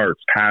 20 yards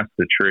past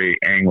the tree,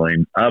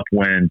 angling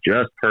upwind,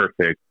 just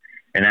perfect,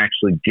 and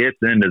actually gets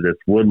into this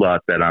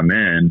woodlot that I'm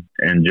in,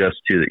 and just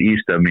to the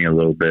east of me a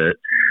little bit.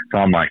 So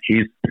I'm like,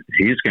 he's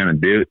going to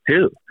do it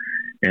too.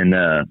 And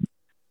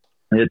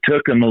it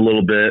took him a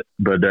little bit,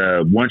 but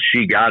once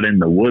she got in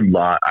the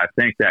woodlot, I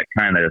think that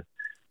kind of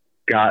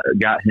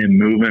got him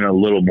moving a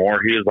little more.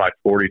 He was like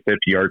 40, 50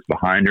 yards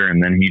behind her,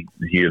 and then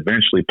he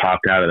eventually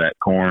popped out of that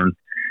corn,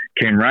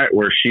 came right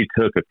where she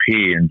took a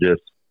pee, and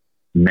just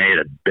made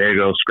a big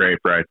old scrape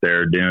right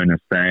there doing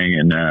his thing.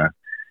 And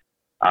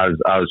I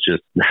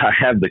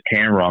have the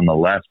camera on the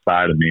left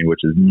side of me, which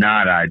is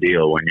not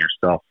ideal when you're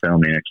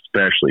self-filming,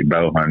 especially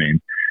bow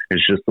hunting.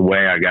 It's just the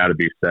way I got to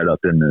be set up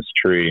in this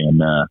tree. And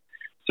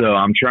so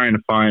I'm trying to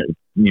find,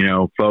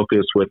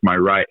 focus with my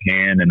right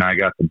hand, and I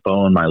got the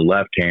bow in my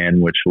left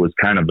hand, which was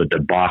kind of a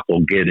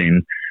debacle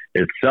getting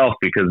itself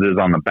because it was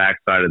on the back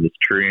side of this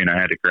tree, and I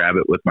had to grab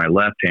it with my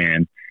left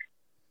hand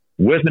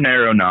with an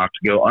arrow nock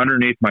to go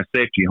underneath my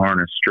safety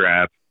harness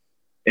strap,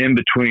 in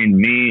between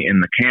me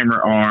and the camera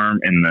arm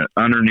and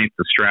underneath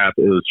the strap.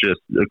 It was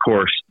just, of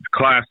course,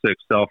 classic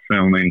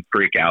self-filming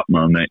freak out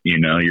moment.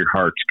 Your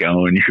heart's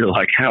going. You're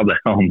like, how the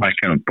hell am I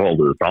going to pull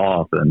this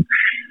off? And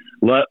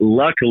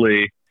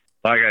luckily,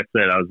 like I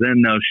said, I was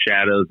in those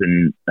shadows,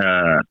 and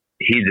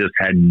he just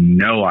had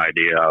no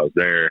idea I was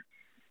there.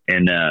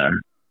 And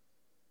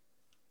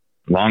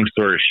long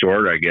story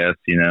short, I guess,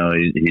 he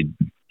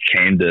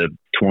came to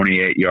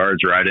 28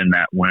 yards right in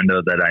that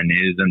window that I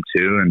needed him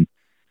to.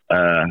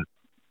 And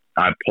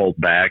I pulled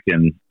back,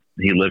 and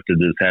he lifted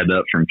his head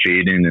up from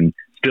feeding and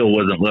still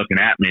wasn't looking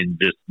at me,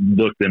 just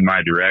looked in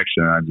my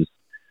direction.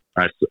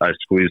 I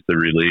squeezed the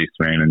release,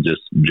 man, and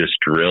just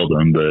drilled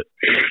him. But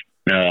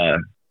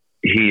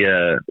he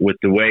with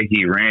the way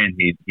he ran,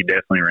 he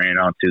definitely ran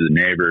onto the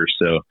neighbors.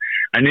 So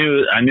I knew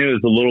it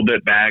was a little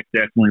bit back,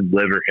 definitely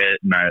liver hit,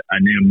 and I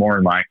knew more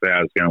than likely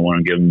I was going to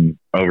want to give him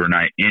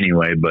overnight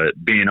anyway. But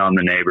being on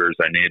the neighbors,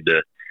 I needed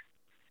to,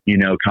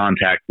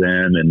 contact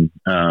them.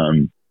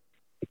 And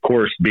of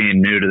course,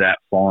 being new to that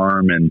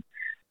farm and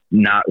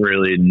not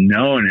really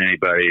knowing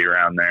anybody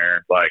around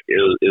there, like it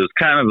was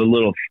kind of a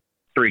little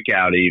freak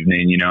out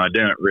evening. I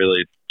didn't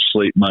really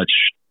sleep much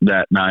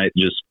that night,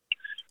 just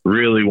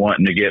really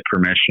wanting to get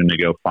permission to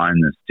go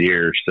find this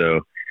deer.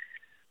 So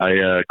I,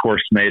 of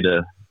course, made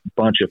a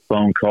bunch of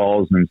phone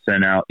calls and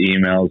sent out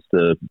emails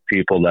to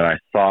people that I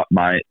thought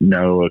might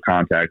know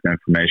contact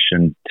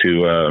information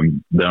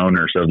to the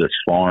owners of this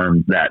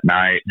farm that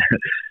night.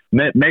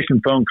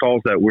 Making phone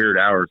calls at weird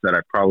hours that I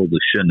probably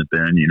shouldn't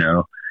have been,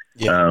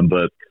 Yeah.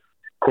 But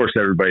of course,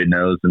 everybody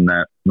knows in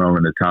that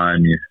moment of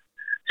time,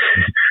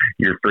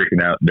 you're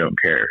freaking out and don't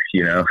care,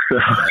 So,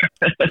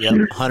 yeah,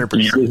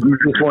 100%. You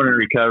just want to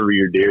recover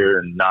your deer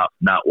and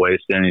not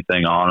waste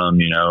anything on them,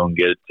 and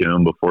get it to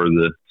them before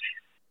the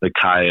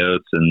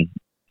coyotes and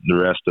the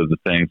rest of the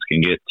things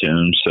can get to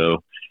them.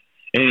 So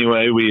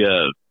anyway,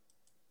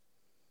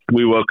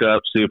 we woke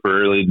up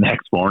super early the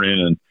next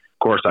morning, and of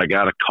course I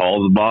got to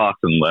call the boss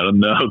and let him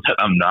know that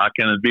I'm not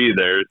going to be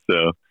there.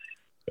 So,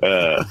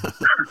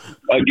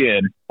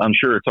 again, I'm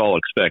sure it's all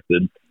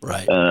expected.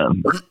 Right.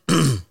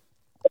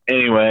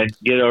 Anyway,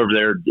 get over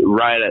there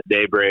right at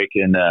daybreak,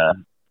 and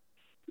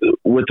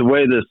with the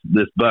way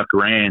this buck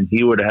ran,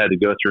 he would have had to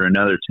go through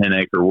another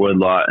 10-acre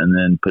woodlot and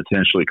then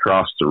potentially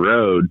cross the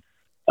road,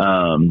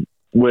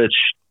 which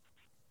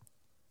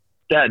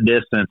that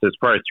distance is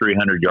probably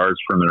 300 yards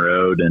from the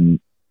road. And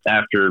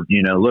after,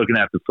 looking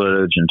at the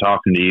footage and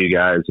talking to you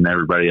guys and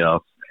everybody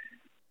else,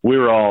 we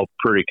were all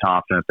pretty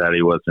confident that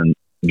he wasn't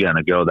going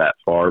to go that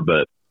far.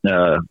 But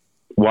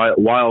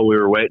while we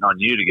were waiting on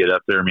you to get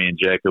up there, me and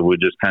Jacob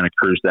would just kind of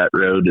cruise that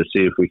road to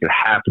see if we could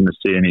happen to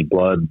see any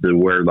blood to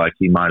where like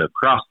he might have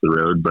crossed the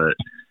road. But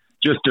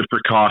just a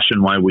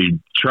precaution why we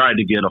tried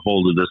to get a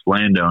hold of this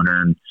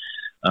landowner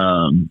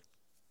and,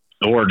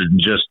 or to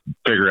just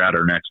figure out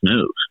our next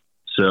move.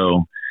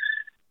 So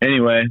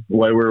anyway,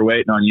 while we were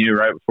waiting on you,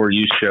 right before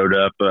you showed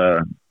up,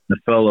 the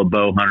fellow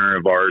bow hunter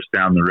of ours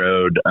down the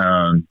road,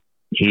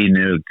 he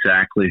knew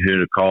exactly who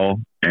to call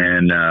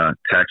and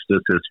texted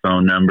us his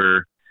phone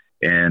number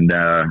and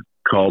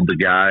called the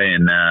guy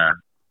and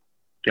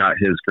got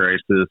his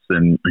graces.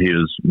 And he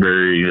was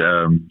very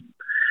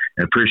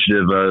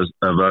appreciative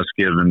of us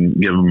giving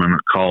him a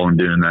call and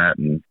doing that.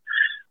 And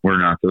we're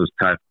not those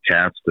type of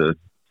cats to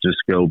just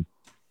go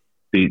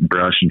beating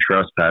brush and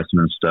trespassing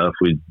and stuff.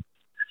 We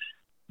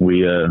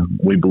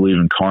believe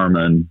in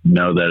karma and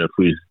know that if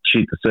we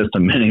cheat the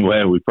system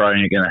anyway, we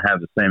probably ain't going to have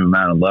the same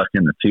amount of luck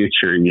in the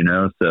future, you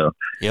know? So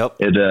yep.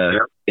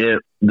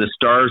 The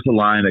stars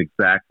aligned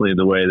exactly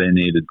the way they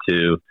needed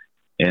to.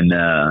 And,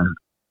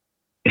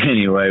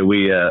 anyway,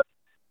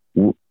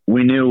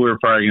 we knew we were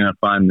probably going to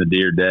find the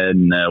deer dead,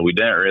 and we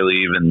didn't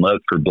really even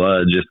look for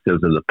blood just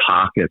because of the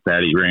pocket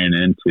that he ran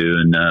into.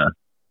 And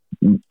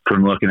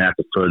from looking at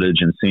the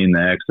footage and seeing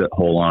the exit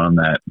hole on him,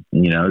 that,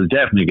 you know, it was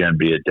definitely going to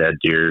be a dead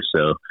deer.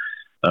 So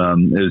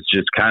it was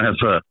just kind of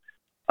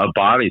a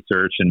body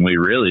search, and we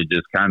really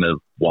just kind of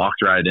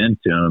walked right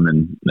into him.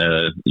 And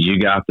you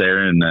got there,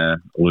 and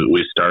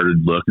we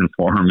started looking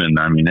for him. And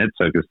I mean, it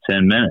took us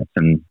 10 minutes.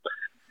 And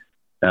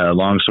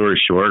long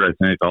story short, I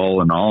think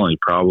all in all, he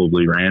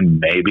probably ran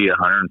maybe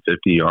 150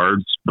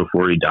 yards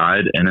before he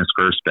died in his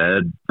first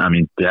bed. I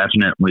mean,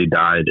 definitely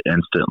died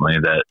instantly.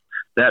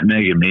 That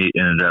mega meat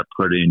ended up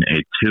putting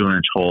a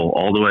 2-inch hole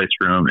all the way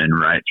through him and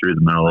right through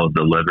the middle of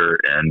the liver.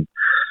 And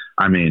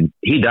I mean,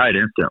 he died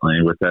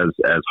instantly with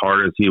as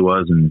hard as he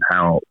was and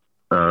how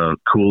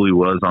cool he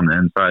was on the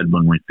inside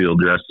when we field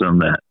dressed him.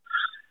 That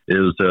it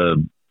was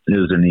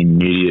an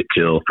immediate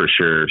kill for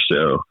sure.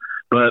 So,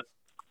 but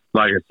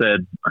like I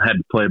said, I had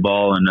to play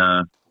ball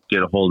and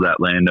get a hold of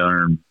that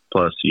landowner. And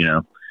plus, you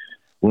know,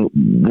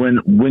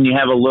 when you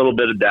have a little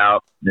bit of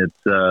doubt,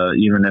 it's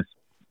even if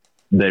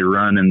they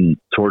run in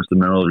towards the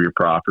middle of your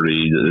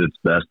property, it's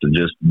best to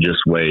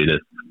just wait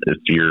if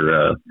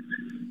you're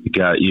you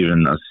got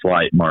even a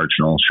slight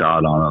marginal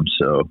shot on them.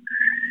 So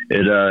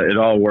it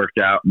all worked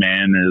out,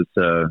 man. It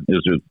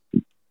was a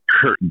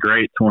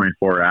great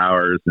 24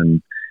 hours,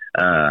 and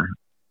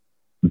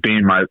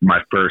being my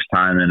first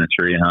time in a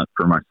tree hunt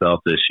for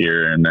myself this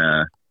year, and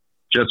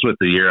just with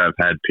the year I've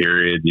had,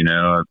 period,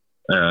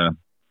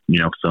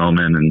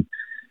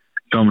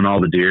 filming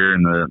all the deer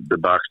and the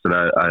bucks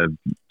that I've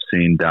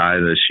seen die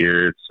this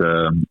year,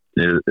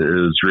 it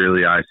was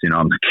really icing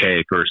on the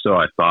cake, or so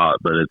I thought.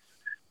 But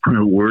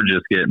we're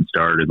just getting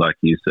started, like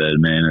you said,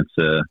 man.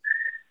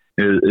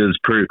 It was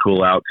a pretty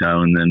cool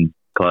outcome, and then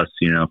plus,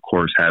 you know, of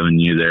course, having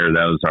you there,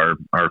 that was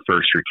our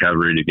first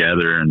recovery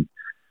together, and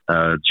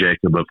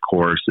Jacob, of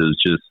course, it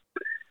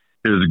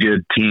was a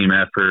good team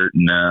effort,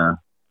 and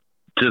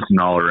just an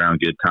all around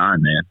good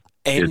time, man.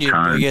 And good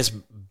time.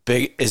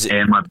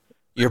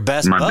 Your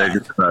best buck?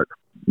 Biggest buck,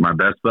 my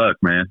best buck,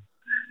 man.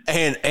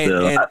 And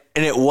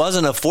it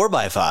wasn't a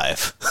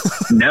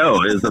 4x5.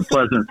 No, it was a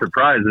pleasant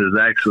surprise. It was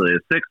actually a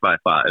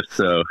 6x5.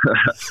 So,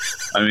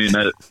 I mean,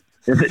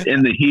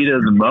 in the heat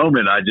of the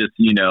moment, I just,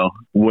 you know,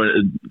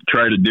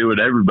 try to do what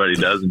everybody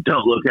does and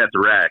don't look at the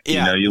rack. Yeah,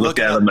 you know, you look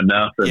at them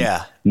enough and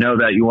know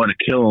that you want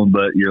to kill them,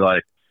 but you're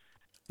like,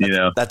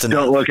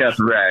 don't look at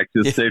the rack.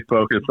 Just stay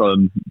focused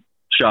on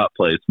shot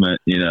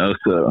placement, you know.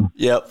 So,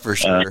 yep, for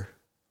sure.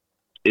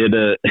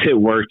 It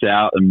worked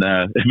out, and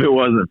if it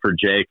wasn't for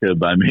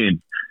Jacob, I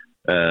mean,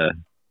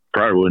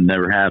 probably would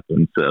never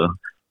happen. So,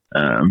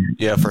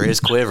 for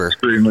his quiver,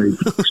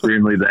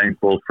 extremely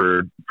thankful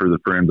for the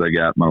friends I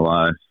got in my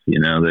life. You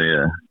know,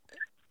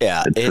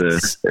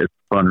 it's a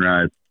fun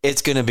ride.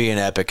 It's going to be an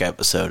epic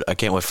episode. I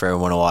can't wait for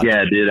everyone to watch.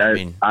 Yeah, dude.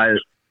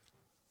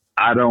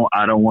 I don't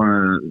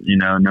want to, you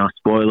know, no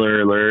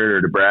spoiler alert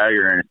or to brag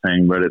or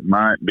anything, but it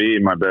might be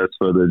my best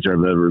footage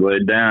I've ever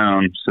laid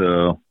down.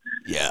 So.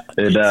 Yeah,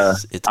 it's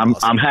awesome.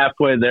 I'm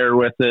halfway there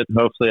with it.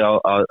 Hopefully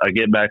I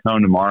get back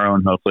home tomorrow,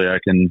 and hopefully I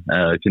can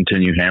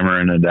continue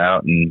hammering it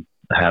out and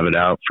have it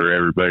out for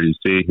everybody to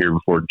see here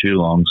before too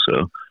long.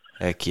 So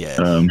heck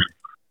yeah,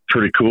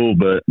 pretty cool.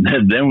 But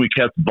then we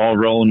kept the ball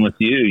rolling with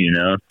you, you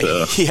know.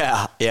 So.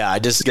 yeah.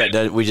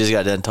 We just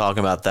got done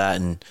talking about that,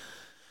 and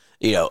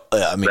you know,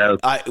 I mean,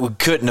 we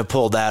couldn't have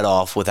pulled that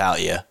off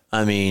without you.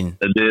 I mean,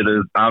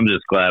 I'm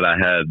just glad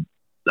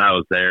I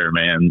was there,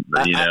 man.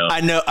 You know,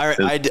 I know.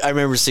 I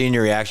remember seeing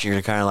your reaction.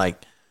 You're kind of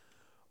like,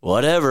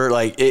 whatever.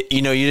 Like,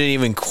 you know, you didn't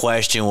even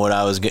question what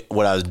I was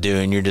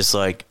doing. You're just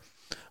like,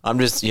 I'm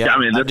just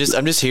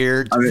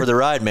here for the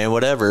ride, man.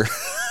 Whatever.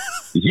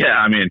 Yeah,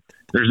 I mean,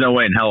 there's no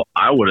way in hell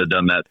I would have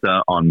done that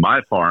on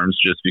my farms,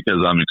 just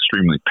because I'm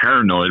extremely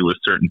paranoid with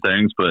certain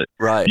things. But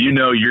you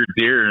know, your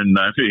deer, and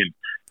I mean,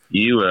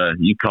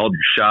 you called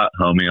your shot,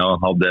 homie.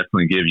 I'll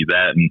definitely give you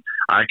that. And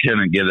I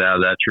couldn't get out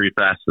of that tree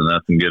fast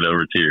enough and get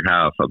over to your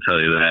house. I'll tell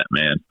you that,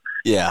 man.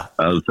 Yeah.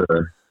 I was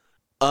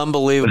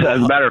unbelievable.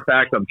 As a matter of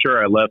fact, I'm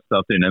sure I left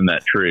something in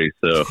that tree.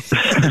 So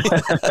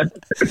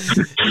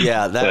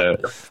yeah,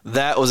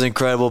 that was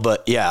incredible.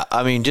 But yeah,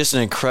 I mean, just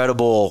an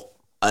incredible.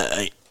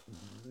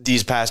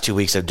 These past 2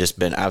 weeks have just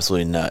been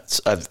absolutely nuts.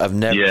 I've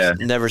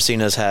never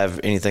seen us have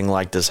anything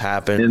like this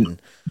happen.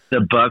 And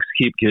the Bucks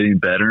keep getting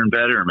better and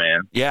better,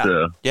 man. Yeah,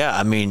 so. yeah.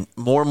 I mean,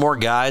 more and more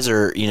guys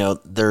are,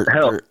 they're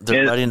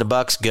letting the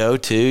Bucks go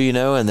too,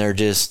 and they're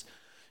just,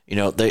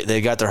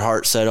 they got their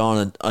heart set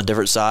on a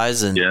different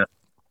size, and yeah.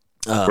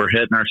 We're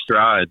hitting our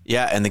stride.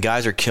 Yeah, and the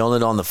guys are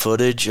killing it on the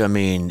footage. I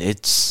mean,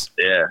 it's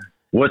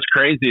What's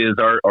crazy is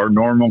our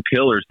normal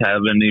killers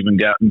haven't even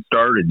gotten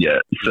started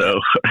yet.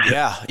 So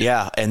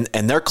yeah, and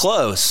they're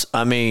close.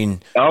 I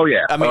mean,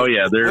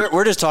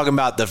 we're just talking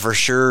about the for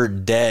sure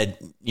dead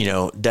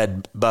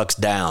Bucks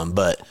down,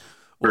 but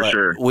for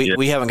sure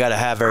we haven't got to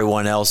have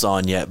everyone else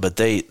on yet. But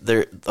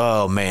they're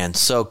oh man,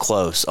 so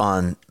close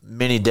on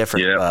many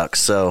different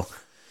Bucks. So.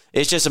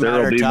 It's just a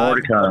matter of time.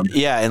 More to come.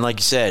 Yeah, and like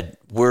you said,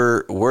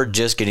 we're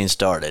just getting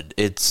started.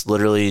 It's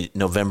literally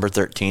November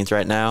 13th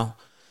right now,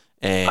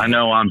 and I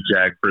know I'm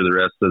jacked for the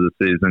rest of the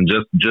season,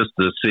 just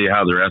to see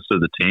how the rest of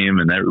the team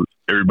and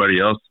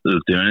everybody else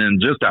is doing,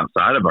 and just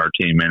outside of our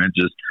team, man.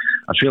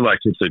 I feel like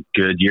it's a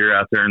good year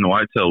out there in the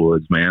Whitetail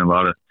Woods, man. A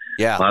lot of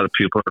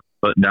people are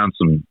putting down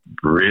some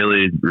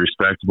really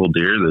respectable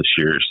deer this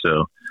year.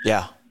 So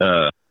yeah,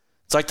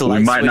 it's like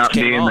we might not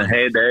be in the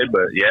heyday,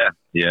 but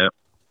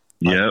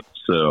Yep.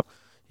 So.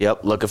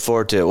 Yep. Looking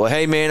forward to it. Well,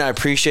 hey man, I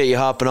appreciate you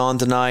hopping on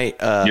tonight.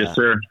 Yes,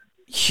 sir.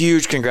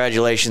 Huge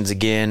congratulations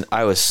again.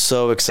 I was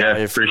so excited.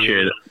 Yeah,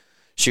 appreciate it.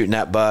 Shooting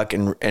that buck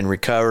and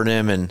recovering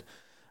him, and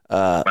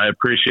I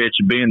appreciate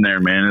you being there,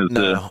 man. It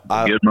was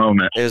a good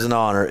moment. It was an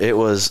honor. It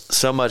was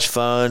so much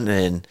fun,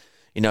 and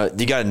you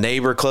got a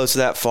neighbor close to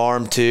that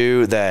farm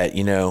too. That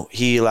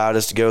he allowed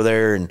us to go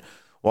there and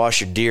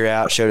wash your deer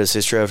out. Showed us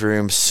his trophy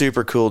room.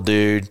 Super cool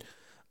dude.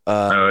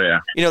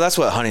 That's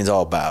what hunting's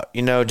all about.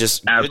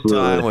 Just Absolutely. Good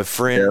time with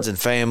friends and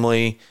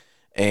family,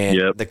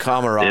 and the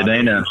camaraderie.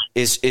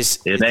 It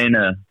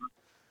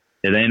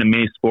ain't a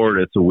me sport.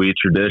 It's a we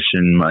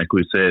tradition, like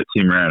we say at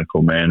Team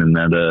Radical, man, and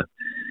that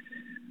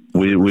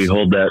we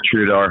hold that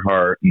true to our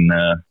heart, and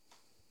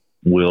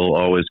we'll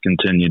always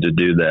continue to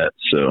do that.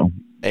 So,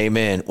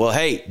 amen. Well,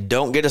 hey,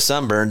 don't get a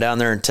sunburn down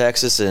there in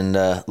Texas, and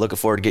looking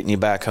forward to getting you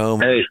back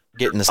home. Hey,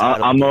 getting the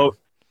saddle.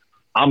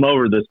 I'm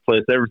over this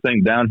place.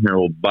 Everything down here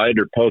will bite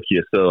or poke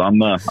you. So I'm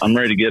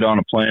ready to get on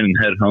a plane and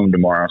head home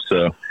tomorrow.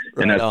 So,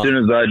 and as soon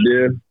as I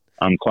do,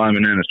 I'm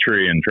climbing in a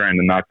tree and trying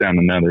to knock down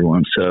another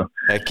one. So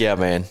heck yeah,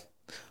 man.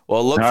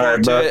 Well, look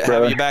forward to it.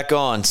 Have you back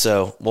on.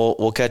 So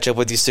we'll catch up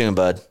with you soon,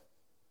 bud.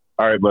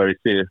 All right, buddy.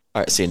 See you.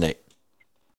 All right. See you, Nate.